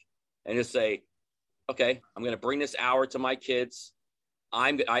rink and just say, okay, I'm going to bring this hour to my kids. I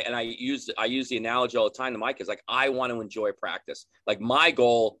use the analogy all the time to my kids. Like, I want to enjoy practice. Like, my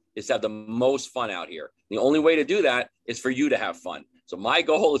goal is to have the most fun out here. The only way to do that is for you to have fun. So my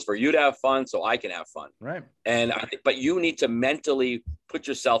goal is for you to have fun so I can have fun. Right. But you need to mentally put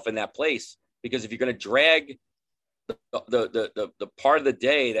yourself in that place, because if you're going to drag the part of the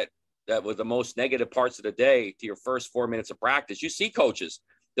day that was the most negative parts of the day to your first 4 minutes of practice, you see coaches,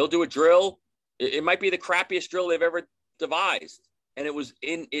 they'll do a drill. It might be the crappiest drill they've ever devised. And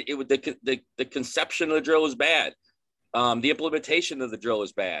the conception of the drill is bad. The implementation of the drill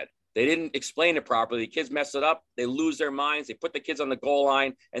is bad. They didn't explain it properly. The kids mess it up. They lose their minds. They put the kids on the goal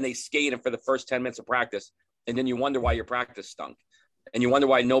line and they skate them for the first 10 minutes of practice. And then you wonder why your practice stunk. And you wonder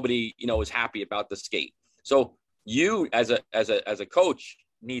why nobody, is happy about the skate. So you as a coach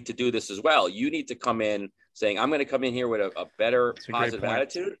need to do this as well. You need to come in saying, I'm going to come in here with a better positive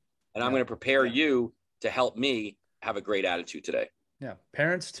attitude. And I'm going to prepare you to help me have a great attitude today. Yeah.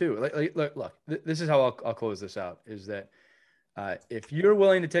 Parents too. Look, this is how I'll close this out, is that if you're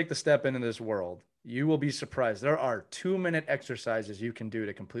willing to take the step into this world, you will be surprised. There are 2-minute exercises you can do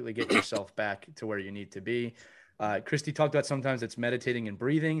to completely get yourself back to where you need to be. Christy talked about sometimes it's meditating and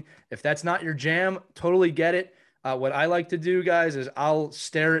breathing. If that's not your jam, totally get it. What I like to do, guys, is I'll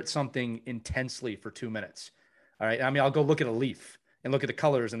stare at something intensely for 2 minutes. All right. I mean, I'll go look at a leaf and look at the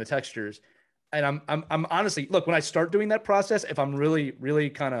colors and the textures. And I'm honestly, look, when I start doing that process, if I'm really, really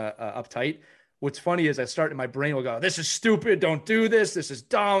kind of uptight, what's funny is I start, and my brain will go, this is stupid. Don't do this. This is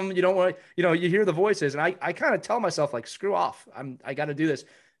dumb. You don't want, you hear the voices. And I kind of tell myself, like, screw off. I got to do this.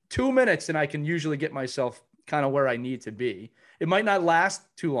 2 minutes, and I can usually get myself kind of where I need to be. It might not last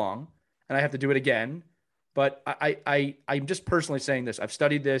too long, and I have to do it again. But I'm just personally saying this. I've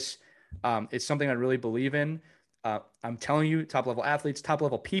studied this. It's something I really believe in. I'm telling you, top level athletes, top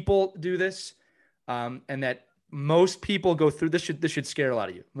level people do this. And that most people go through this should scare a lot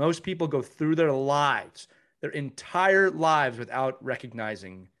of you. Most people go through their entire lives without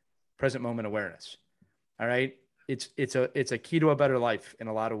recognizing present moment awareness. All right. It's a key to a better life in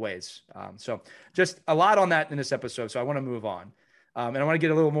a lot of ways. So just a lot on that in this episode. So I want to move on. And I want to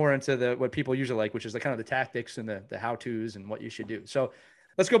get a little more into what people usually like, which is the kind of the tactics and the how-tos and what you should do. So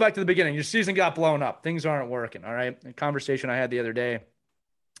let's go back to the beginning. Your season got blown up. Things aren't working. All right. A conversation I had the other day.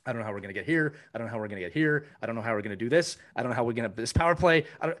 I don't know how we're going to get here. I don't know how we're going to get here. I don't know how we're going to do this. I don't know how we're going to this power play.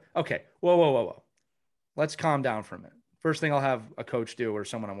 Okay. Whoa. Let's calm down for a minute. First thing I'll have a coach do or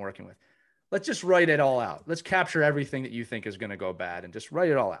someone I'm working with. Let's just write it all out. Let's capture everything that you think is going to go bad and just write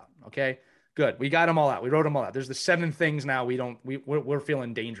it all out. Okay. Good. We got them all out. We wrote them all out. There's the 7 things now we're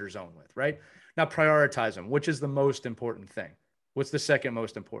feeling danger zone with, right? Now prioritize them. Which is the most important thing? What's the second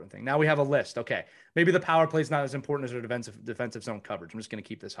most important thing? Now we have a list. Okay. Maybe the power play is not as important as our defensive zone coverage. I'm just going to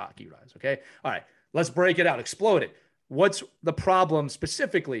keep this hockey rise. Okay. All right. Let's break it out. Explode it. What's the problem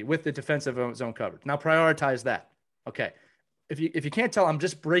specifically with the defensive zone coverage? Now prioritize that. Okay. If you can't tell, I'm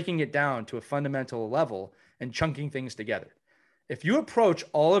just breaking it down to a fundamental level and chunking things together. If you approach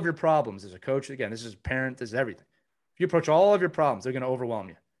all of your problems as a coach, again, this is parent, this is everything. If you approach all of your problems, they're going to overwhelm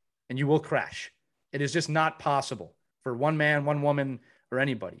you and you will crash. It is just not possible for one man, one woman, or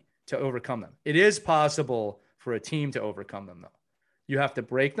anybody to overcome them. It is possible for a team to overcome them, though. You have to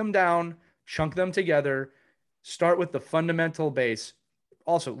break them down, chunk them together, start with the fundamental base.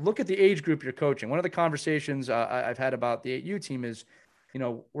 Also, look at the age group you're coaching. One of the conversations I've had about the 8U team is,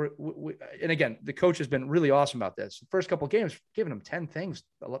 and again, the coach has been really awesome about this. The first couple of games, giving them 10 things,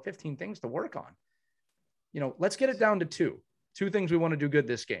 15 things to work on. Let's get it down to 2 things we want to do good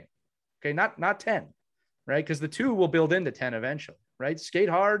this game. Okay. Not 10, right? Because the 2 will build into 10 eventually, right? Skate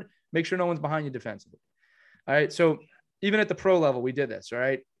hard, make sure no one's behind you defensively. All right. So even at the pro level, we did this. All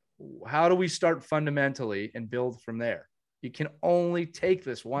right. How do we start fundamentally and build from there? You can only take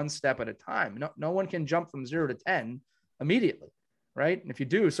this one step at a time. No one can jump from 0 to 10 immediately, right? And if you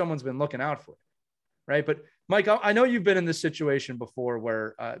do, someone's been looking out for it, right? But Mike, I know you've been in this situation before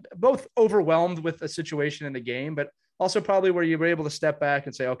where both overwhelmed with a situation in the game, but also probably where you were able to step back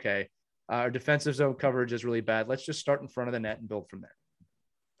and say, okay, our defensive zone coverage is really bad. Let's just start in front of the net and build from there.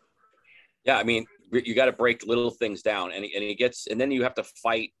 Yeah, I mean, you got to break little things down, and then you have to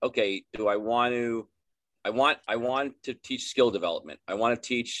fight. Okay, do I want to? I want to teach skill development. I want to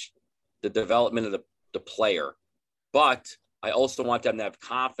teach the development of the player, but I also want them to have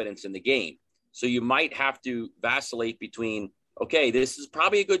confidence in the game. So you might have to vacillate between, okay, this is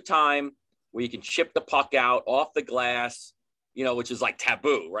probably a good time where you can chip the puck out off the glass, which is like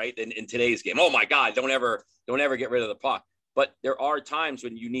taboo, right? In today's game. Oh my God, don't ever get rid of the puck. But there are times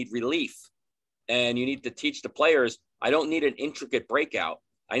when you need relief and you need to teach the players, I don't need an intricate breakout.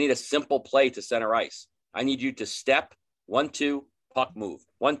 I need a simple play to center ice. I need you to step 1, 2, puck move,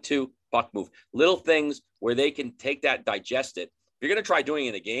 1, 2, puck move. Little things where they can take that, digest it. If you're going to try doing it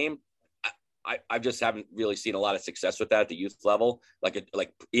in a game, I just haven't really seen a lot of success with that at the youth level, like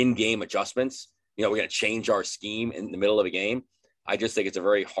in-game adjustments. We're going to change our scheme in the middle of a game. I just think it's a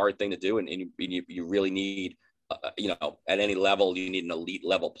very hard thing to do. And you really need, at any level, you need an elite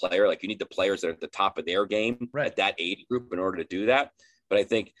level player. Like you need the players that are at the top of their game at that age group in order to do that. But I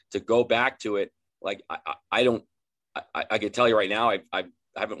think to go back to it, like I can tell you right now, I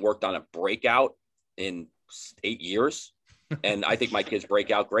haven't worked on a breakout in 8 years. And I think my kids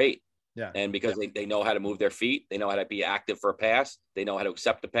break out great. Yeah. And because they know how to move their feet, they know how to be active for a pass, they know how to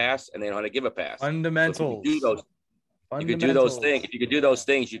accept a pass, and they know how to give a pass. Fundamentals. So you can do those things. If you can do those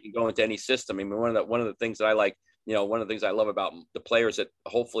things, you can go into any system. I mean, one of the things that I like, one of the things I love about the players that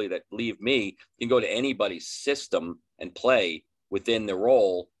hopefully that leave me can go to anybody's system and play within the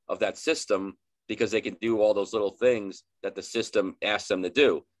role of that system, because they can do all those little things that the system asks them to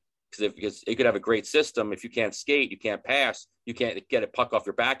do. Because it could have a great system. If you can't skate, you can't pass, you can't get a puck off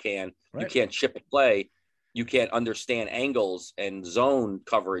your backhand, you can't chip a play, you can't understand angles and zone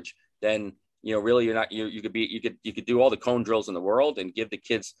coverage, then really you're not, you could do all the cone drills in the world and give the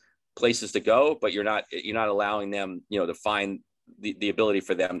kids places to go, but you're not allowing them, to find the ability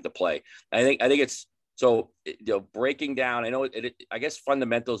for them to play. I think it's so, breaking down, I guess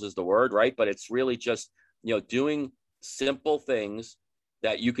fundamentals is the word, right? But it's really just, doing simple things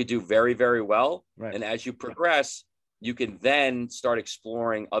that you could do very, very well. Right. And as you progress, you can then start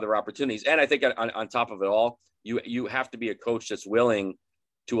exploring other opportunities. And I think on top of it all, you have to be a coach that's willing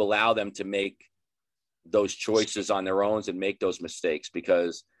to allow them to make those choices on their own and make those mistakes,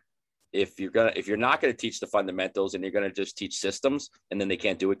 because if you're not going to teach the fundamentals and you're going to just teach systems and then they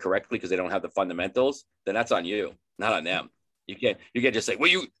can't do it correctly because they don't have the fundamentals, then that's on you, not on them. You can't just say, well,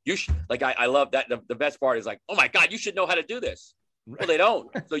 you should, like, I love that. The best part is like, oh my God, you should know how to do this. Well, they don't.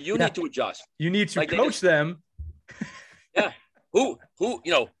 So you need to adjust. You need to coach them. Yeah. Who,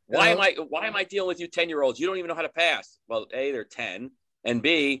 why am I dealing with you 10-year-olds? You don't even know how to pass. Well, A, they're 10, and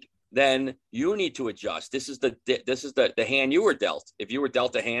B, then you need to adjust. This is the hand you were dealt. If you were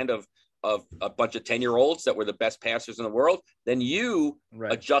dealt a hand of a bunch of 10-year-olds that were the best passers in the world, then you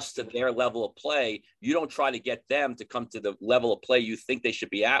adjust to their level of play. You don't try to get them to come to the level of play you think they should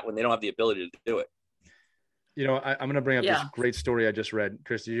be at when they don't have the ability to do it. I'm going to bring up this great story I just read.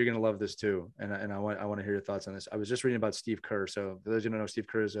 Christy, you're going to love this too. And I want to hear your thoughts on this. I was just reading about Steve Kerr. So for those who don't know, Steve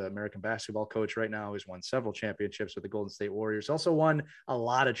Kerr is an American basketball coach right now. He's won several championships with the Golden State Warriors. Also won a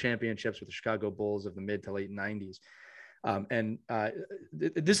lot of championships with the Chicago Bulls of the mid to late 90s.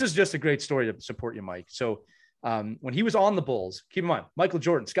 This is just a great story to support you, Mike. So when he was on the Bulls, keep in mind, Michael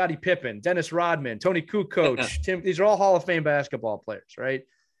Jordan, Scottie Pippen, Dennis Rodman, Tony Kukoc, Tim, these are all Hall of Fame basketball players, right?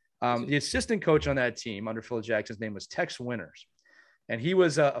 The assistant coach on that team under Phil Jackson's name was Tex Winters. And he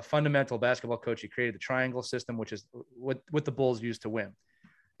was a fundamental basketball coach. He created the triangle system, which is what the Bulls used to win.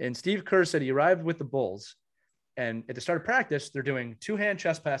 And Steve Kerr said he arrived with the Bulls, and at the start of practice, they're doing two-hand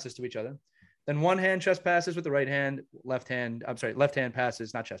chest passes to each other. Then one-hand chest passes with the right hand, left-hand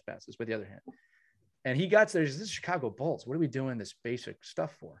passes, not chest passes, with the other hand. And he got to there, this is Chicago Bulls. What are we doing this basic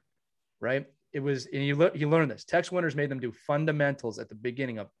stuff for, right? It was, and he learned this. Tex Winters made them do fundamentals at the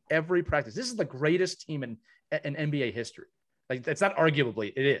beginning of every practice. This is the greatest team in NBA history. Like, that's not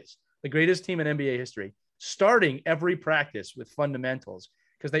arguably, it is the greatest team in NBA history, starting every practice with fundamentals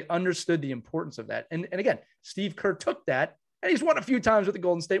because they understood the importance of that. And again, Steve Kerr took that, and he's won a few times with the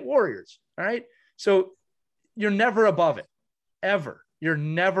Golden State Warriors. All right. So you're never above it, ever. You're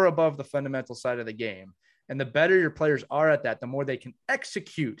never above the fundamental side of the game. And the better your players are at that, the more they can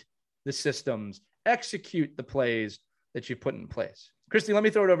execute the systems, execute the plays that you put in place. Christy, let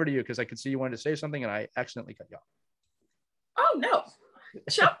me throw it over to you because I could see you wanted to say something and I accidentally cut you off. Oh, no.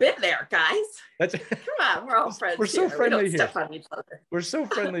 Jump in there, guys. Come on, we're all friends. We're so friendly here. Step on each other. We're so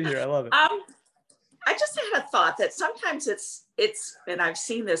friendly here. I love it. I just had a thought that sometimes it's, and I've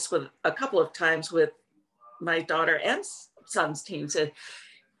seen this with a couple of times with my daughter and son's teams. And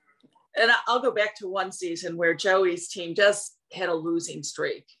I'll go back to one season where Joey's team just had a losing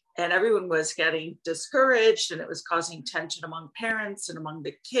streak. And everyone was getting discouraged, and it was causing tension among parents and among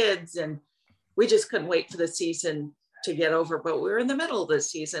the kids. And we just couldn't wait for the season to get over. But we were in the middle of the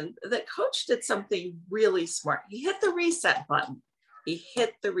season. The coach did something really smart. He hit the reset button.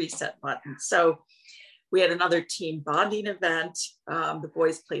 So we had another team bonding event. The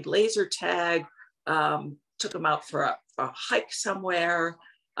boys played laser tag, took them out for a hike somewhere,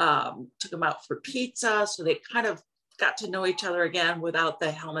 took them out for pizza. So they kind of got to know each other again without the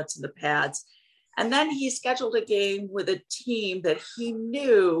helmets and the pads. And then he scheduled a game with a team that he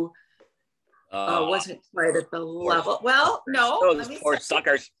knew wasn't quite at the level. Well, no. Those poor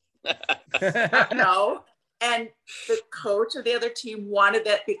suckers. No. And the coach of the other team wanted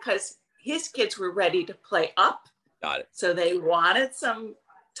that because his kids were ready to play up. Got it. So they wanted some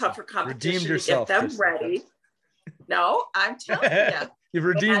tougher competition to get them ready. No, I'm telling you. You've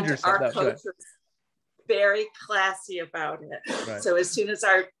redeemed yourself. Our coach was very classy about it. Right. So as soon as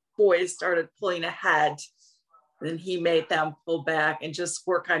our boys started pulling ahead, then he made them pull back and just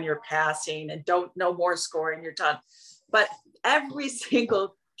work on your passing and no more scoring, you're done. But every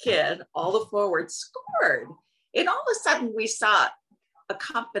single kid, all the forwards scored. And all of a sudden we saw a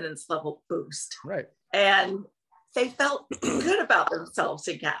confidence level boost. Right. And they felt good about themselves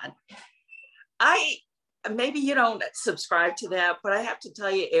again. Maybe you don't subscribe to that, but I have to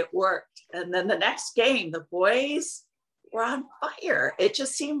tell you, it worked. And then the next game, the boys were on fire. It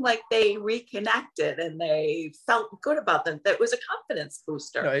just seemed like they reconnected and they felt good about them. That was a confidence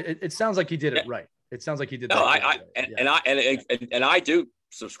booster. No, it sounds like he did it right. It sounds like he did. No, and I do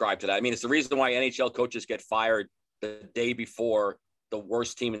subscribe to that. I mean, it's the reason why NHL coaches get fired the day before the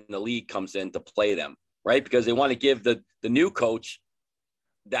worst team in the league comes in to play them, right? Because they want to give the new coach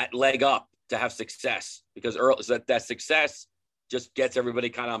that leg up to have success, because that success just gets everybody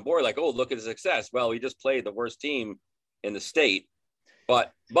kind of on board. Like, oh, look at the success. Well, we just played the worst team in the state,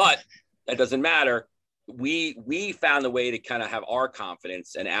 but that doesn't matter. We found a way to kind of have our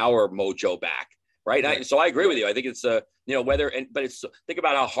confidence and our mojo back, right? So I agree with you. I think it's but think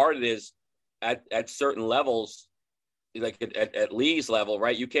about how hard it is at certain levels like at Lee's level,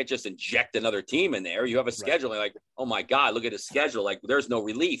 right? You can't just inject another team in there. You have a schedule. Right. Like, oh my God, look at his schedule. Like, there's no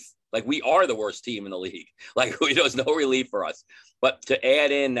relief. Like, we are the worst team in the league. Like, there's no relief for us. But to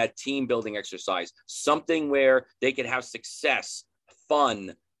add in that team building exercise, something where they can have success,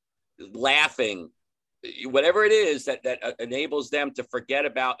 fun, laughing, whatever it is that enables them to forget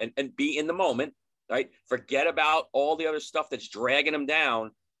about and be in the moment, right? Forget about all the other stuff that's dragging them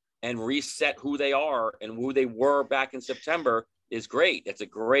down and reset who they are and who they were back in September is great. It's a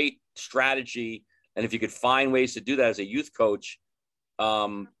great strategy. And if you could find ways to do that as a youth coach,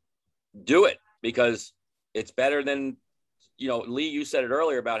 do it, because it's better than, Lee, you said it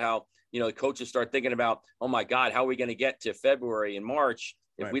earlier about how, the coaches start thinking about, oh my God, how are we going to get to February and March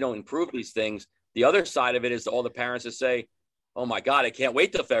if we don't improve these things? The other side of it is all the parents that say, oh my God, I can't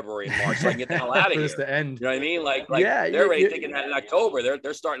wait till February and March so I can get the hell out of here. To end. You know what I mean? Like they're already thinking that in October.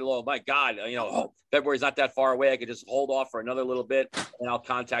 They're starting to, oh my God, February's not that far away. I could just hold off for another little bit and I'll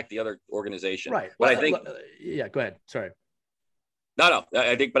contact the other organization. Right. But well, I think, go ahead. Sorry. No.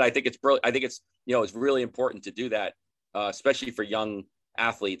 I think it's brilliant. I think it's, it's really important to do that, especially for young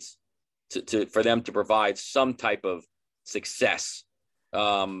athletes for them to provide some type of success.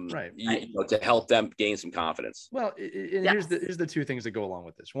 To help them gain some confidence. Well, here's the two things that go along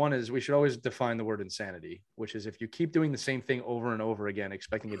with this. One is we should always define the word insanity, which is if you keep doing the same thing over and over again,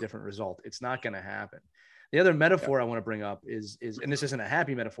 expecting a different result, it's not going to happen. The other metaphor I want to bring up is, and this isn't a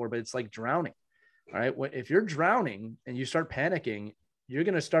happy metaphor, but it's like drowning. All right. If you're drowning and you start panicking, you're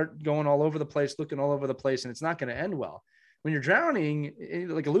going to start going all over the place, looking all over the place, and it's not going to end well. When you're drowning,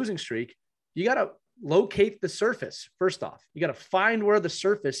 like a losing streak, you got to locate the surface. First off, you got to find where the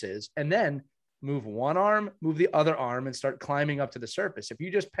surface is and then move one arm, move the other arm and start climbing up to the surface. If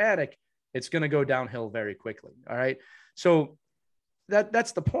you just panic, it's going to go downhill very quickly. All right. So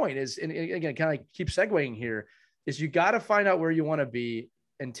that's the point is, and again, kind of keep segueing here, is you got to find out where you want to be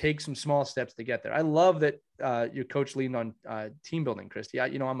and take some small steps to get there. I love that your coach leaned on team building, Christy.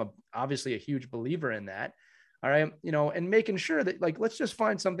 I'm obviously a huge believer in that. All right. And making sure that let's just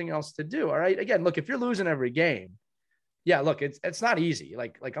find something else to do. All right. Again, look, if you're losing every game, look, it's not easy.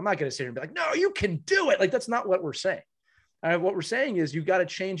 Like I'm not going to sit here and be like, no, you can do it. Like, that's not what we're saying. All right. What we're saying is you got to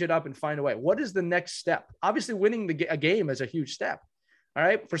change it up and find a way. What is the next step? Obviously winning a game is a huge step. All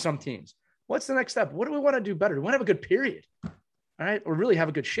right. For some teams, what's the next step? What do we want to do better? Do we want to have a good period? All right. Or really have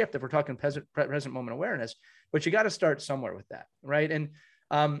a good shift if we're talking present moment awareness, but you got to start somewhere with that. Right. And,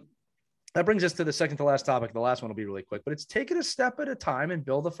 that brings us to the second to last topic. The last one will be really quick, but it's take it a step at a time and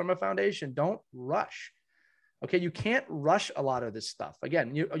build it from a foundation. Don't rush. Okay. You can't rush a lot of this stuff.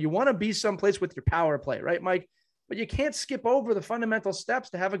 Again, you want to be someplace with your power play, right, Mike? But you can't skip over the fundamental steps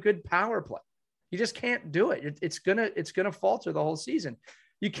to have a good power play. You just can't do it. It's gonna falter the whole season.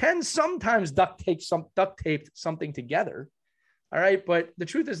 You can sometimes duct tape something together. All right. But the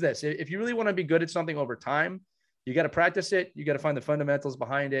truth is this, if you really want to be good at something over time, you got to practice it. You got to find the fundamentals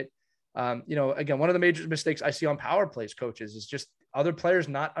behind it. Again, one of the major mistakes I see on power plays coaches is just other players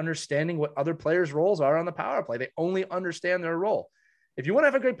not understanding what other players' roles are on the power play. They only understand their role. If you want to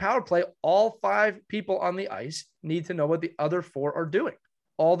have a great power play, all 5 people on the ice need to know what the other 4 are doing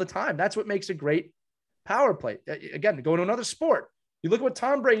all the time. That's what makes a great power play. Again, to go to another sport, you look at what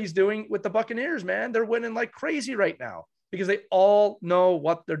Tom Brady's doing with the Buccaneers, man. They're winning like crazy right now because they all know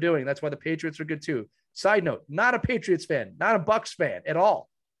what they're doing. That's why the Patriots are good too. Side note, not a Patriots fan, not a Bucs fan at all.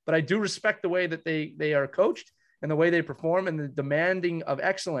 But I do respect the way that they are coached and the way they perform and the demanding of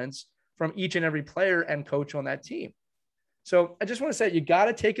excellence from each and every player and coach on that team. So I just want to say, you got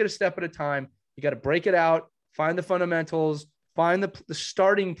to take it a step at a time. You got to break it out, find the fundamentals, find the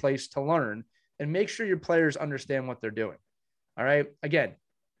starting place to learn, and make sure your players understand what they're doing. All right. Again,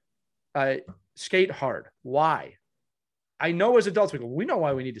 skate hard. Why? I know as adults, we know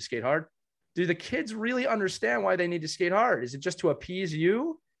why we need to skate hard. Do the kids really understand why they need to skate hard? Is it just to appease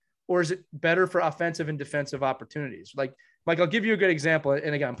you? Or is it better for offensive and defensive opportunities? Like, Mike, I'll give you a good example.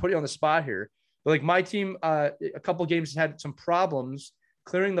 And again, I'm putting you on the spot here. But like my team, a couple of games had some problems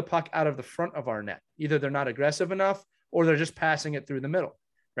clearing the puck out of the front of our net. Either they're not aggressive enough or they're just passing it through the middle,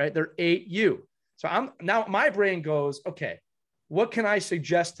 right? They're 8U. So now my brain goes, okay, what can I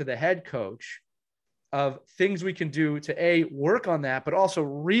suggest to the head coach of things we can do to work on that, but also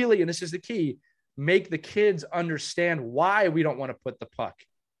really, and this is the key, make the kids understand why we don't want to put the puck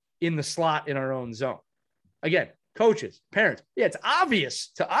in the slot in our own zone. Again, coaches, parents, it's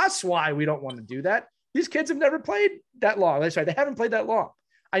obvious to us why we don't want to do that. These kids have never played that long. That's right. They haven't played that long.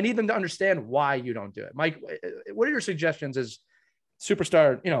 I need them to understand why you don't do it. Mike, what are your suggestions as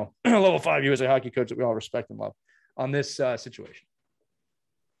superstar, level 5 USA hockey coach that we all respect and love on this situation?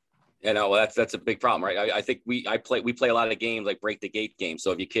 You know, that's a big problem, right? I think we play a lot of games like break the gate games.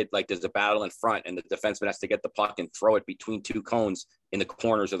 So if your kid, like, there's a battle in front and the defenseman has to get the puck and throw it between two cones in the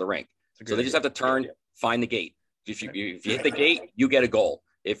corners of the rink. So they just have to turn, find the gate. If you hit the gate, you get a goal.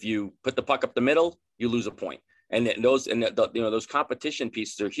 If you put the puck up the middle, you lose a point. And those competition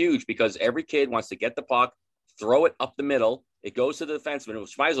pieces are huge because every kid wants to get the puck, throw it up the middle. It goes to the defenseman,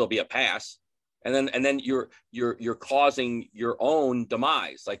 which might as well be a pass. And then you're causing your own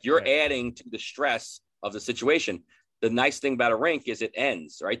demise. Like, you're adding to the stress of the situation. The nice thing about a rink is it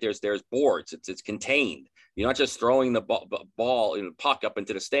ends, right? There's boards. It's contained. You're not just throwing the ball, puck up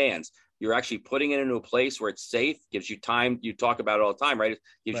into the stands. You're actually putting it into a place where it's safe, gives you time. You talk about it all the time, right? It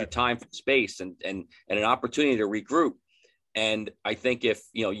gives you time for space and an opportunity to regroup. And I think if,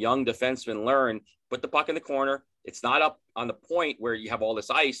 young defensemen learn, put the puck in the corner. It's not up on the point where you have all this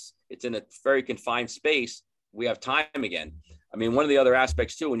ice. It's in a very confined space. We have time again. I mean, one of the other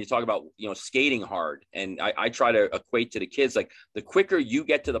aspects too, when you talk about, skating hard, and I try to equate to the kids, like, the quicker you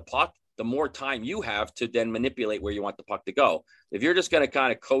get to the puck, the more time you have to then manipulate where you want the puck to go. If you're just going to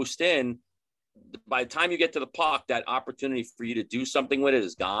kind of coast in, by the time you get to the puck, that opportunity for you to do something with it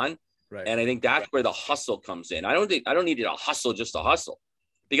is gone. Right. And I think that's where the hustle comes in. I don't need you to hustle just to hustle,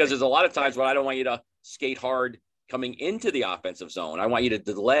 because there's a lot of times where I don't want you to skate hard coming into the offensive zone. I want you to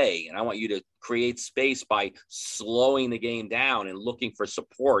delay, and I want you to create space by slowing the game down and looking for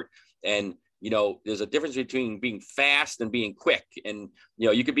support. And, there's a difference between being fast and being quick. And,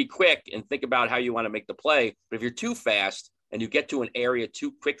 you could be quick and think about how you want to make the play. But if you're too fast and you get to an area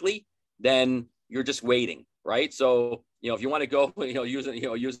too quickly, then you're just waiting, right? So, if you want to go,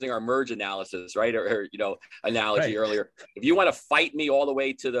 using our merge analysis, right? Or analogy earlier, if you want to fight me all the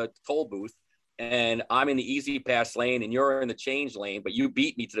way to the toll booth, and I'm in the easy pass lane and you're in the change lane, but you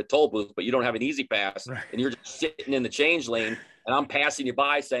beat me to the toll booth, but you don't have an easy pass, and you're just sitting in the change lane, and I'm passing you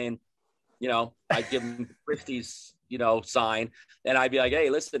by saying, I give him Christie's, sign, and I'd be like,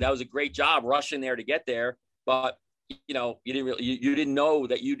 hey, listen, that was a great job rushing there to get there, but you didn't know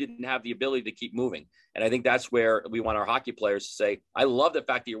that you didn't have the ability to keep moving. And I think that's where we want our hockey players to say, I love the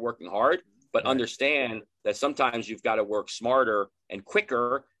fact that you're working hard, but understand that sometimes you've got to work smarter and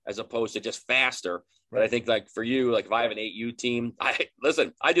quicker as opposed to just faster. But I think, like, for you, like, if I have an 8U team, I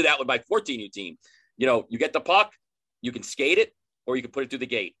do that with my 14U team. You get the puck, you can skate it, or you can put it through the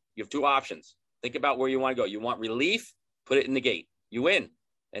gate. You have two options. Think about where you want to go. You want relief, put it in the gate. You win.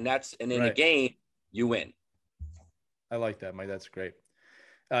 And in the game, you win. I like that, Mike. That's great.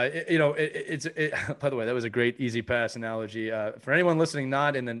 By the way, that was a great easy pass analogy. For anyone listening,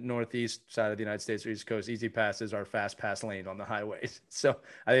 not in the Northeast side of the United States or East Coast, easy pass is our fast pass lane on the highways. So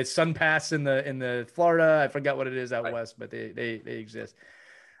it's Sun Pass in the Florida. I forgot what it is out west, but they exist.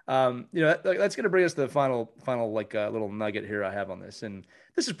 That's going to bring us to the final little nugget here I have on this. And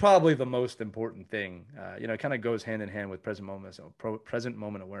this is probably the most important thing. It kind of goes hand in hand with present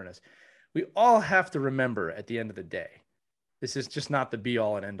moment awareness. We all have to remember at the end of the day, this is just not the be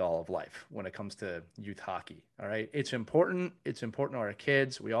all and end all of life when it comes to youth hockey. All right. It's important. It's important to our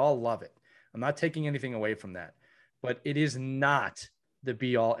kids. We all love it. I'm not taking anything away from that, but it is not the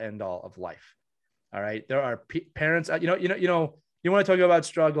be all end all of life. All right. There are parents, you want to talk about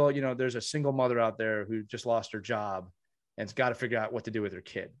struggle. There's a single mother out there who just lost her job and's got to figure out what to do with her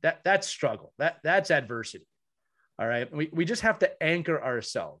kid. That's struggle. That's adversity. All right. We just have to anchor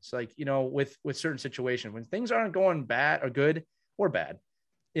ourselves, like, with certain situations when things aren't going bad or good or bad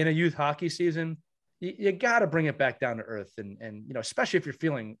in a youth hockey season, you got to bring it back down to earth. And, especially if you're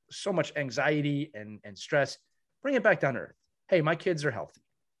feeling so much anxiety and stress, bring it back down to earth. Hey, my kids are healthy,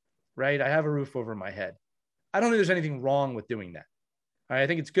 right? I have a roof over my head. I don't think there's anything wrong with doing that. All right, I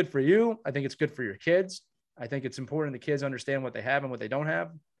think it's good for you. I think it's good for your kids. I think it's important the kids understand what they have and what they don't have.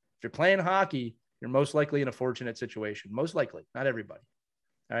 If you're playing hockey, you're most likely in a fortunate situation. Most likely, not everybody.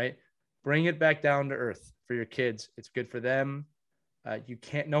 All right. Bring it back down to earth for your kids. It's good for them.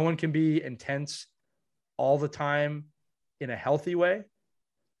 No one can be intense all the time in a healthy way.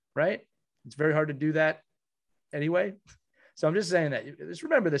 Right. It's very hard to do that anyway. So I'm just saying that, just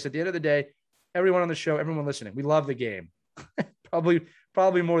remember this at the end of the day, everyone on the show, everyone listening, we love the game.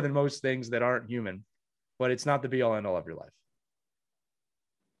 probably more than most things that aren't human, but it's not the be all end all of your life.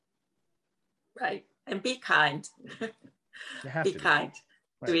 Right. And be kind. Be kind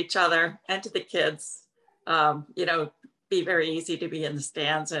to each other and to the kids. Be very easy to be in the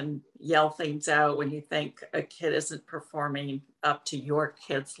stands and yell things out when you think a kid isn't performing up to your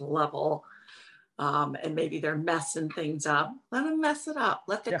kid's level. And maybe they're messing things up. Let them mess it up.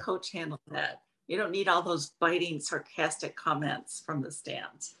 Let the coach handle that. You don't need all those biting, sarcastic comments from the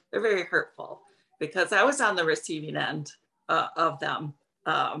stands. They're very hurtful, because I was on the receiving end of them.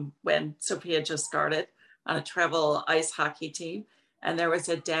 when Sophia just started on a travel ice hockey team. And there was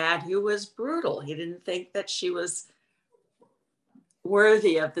a dad who was brutal. He didn't think that she was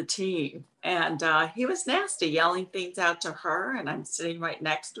worthy of the team. And he was nasty, yelling things out to her. And I'm sitting right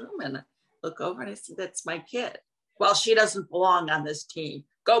next to him and I look over and I said, that's my kid. Well, she doesn't belong on this team.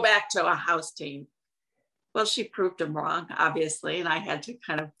 Go back to a house team. Well, she proved him wrong, obviously. And I had to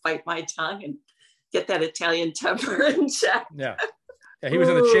kind of bite my tongue and get that Italian temper in check. Yeah. Yeah, he was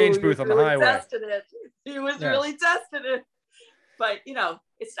in the change booth on the highway. He was really testing it. But,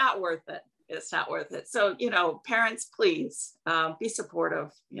 it's not worth it. It's not worth it. So, parents, please be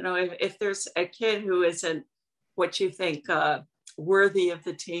supportive. If there's a kid who isn't what you think worthy of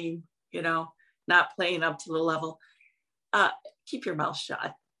the team, not playing up to the level, keep your mouth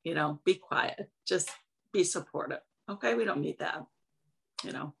shut, be quiet, just be supportive. Okay. We don't need that,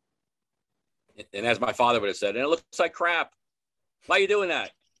 And as my father would have said, and it looks like crap. Why are you doing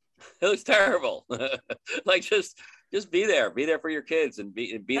that? It looks terrible. Like just be there for your kids and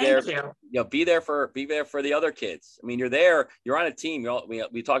be there. Be there for the other kids. I mean, you're there, you're on a team.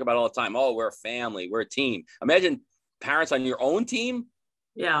 We talk about it all the time. Oh, we're a family, we're a team. Imagine parents on your own team.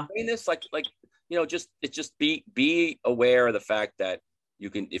 Yeah. Doing this, just be aware of the fact that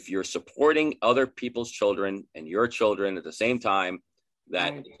you can, if you're supporting other people's children and your children at the same time,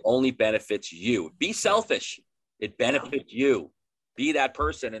 that only benefits you. Be selfish. It benefits you. Be that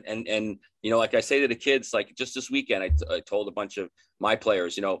person. And like I say to the kids, like just this weekend, I told a bunch of my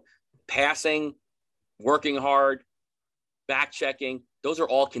players, passing, working hard, back checking, those are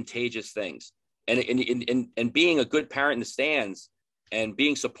all contagious things. And being a good parent in the stands and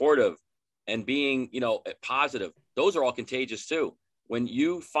being supportive and being, positive, those are all contagious too. When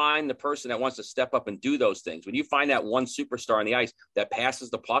you find the person that wants to step up and do those things, when you find that one superstar on the ice that passes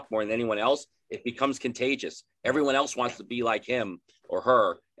the puck more than anyone else, it becomes contagious. Everyone else wants to be like him or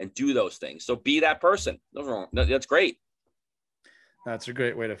her and do those things. So be that person. That's great. That's a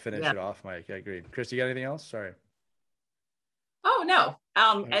great way to finish it off, Mike. I agree. Christy, you got anything else? Sorry. Oh, no.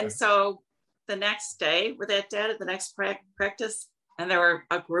 And so the next day with that dad at the next practice, and there were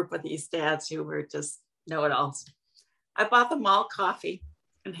a group of these dads who were just know-it-alls. I bought them all coffee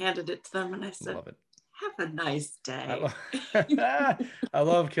and handed it to them. And I said, have a nice day. I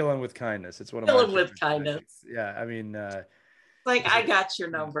love killing with kindness. It's one of killing with kindness. Things. Yeah. I mean, I got your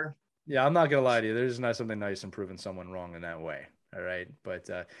number. Yeah. I'm not going to lie to you. There's not something nice in proving someone wrong in that way. All right. But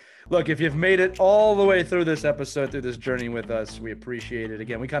look, if you've made it all the way through this episode, through this journey with us, we appreciate it.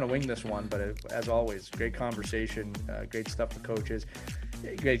 Again, we kind of winged this one, but as always, great conversation, great stuff for coaches.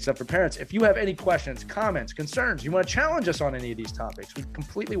 Great stuff for parents. If you have any questions, comments, concerns, you want to challenge us on any of these topics, we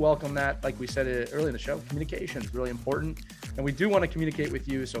completely welcome that. Like we said earlier in the show, communication is really important. And we do want to communicate with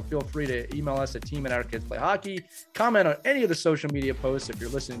you. So feel free to email us at team@ourkidsplayhockey, comment on any of the social media posts if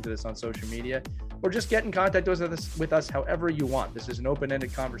you're listening to this on social media, or just get in contact with us however you want. This is an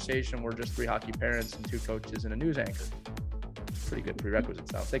open-ended conversation. We're just 3 hockey parents and 2 coaches and a news anchor. Pretty good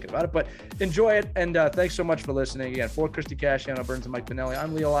prerequisites now thinking about it, but enjoy it. And thanks so much for listening. Again, for Christy Casciano, Burns, and Mike Pinelli,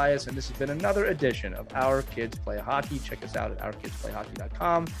 I'm Lee Elias, and this has been another edition of Our Kids Play Hockey. Check us out at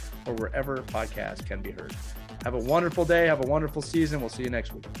ourkidsplayhockey.com or wherever podcasts can be heard. Have a wonderful day. Have a wonderful season. We'll see you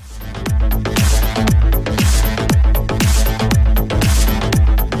next week.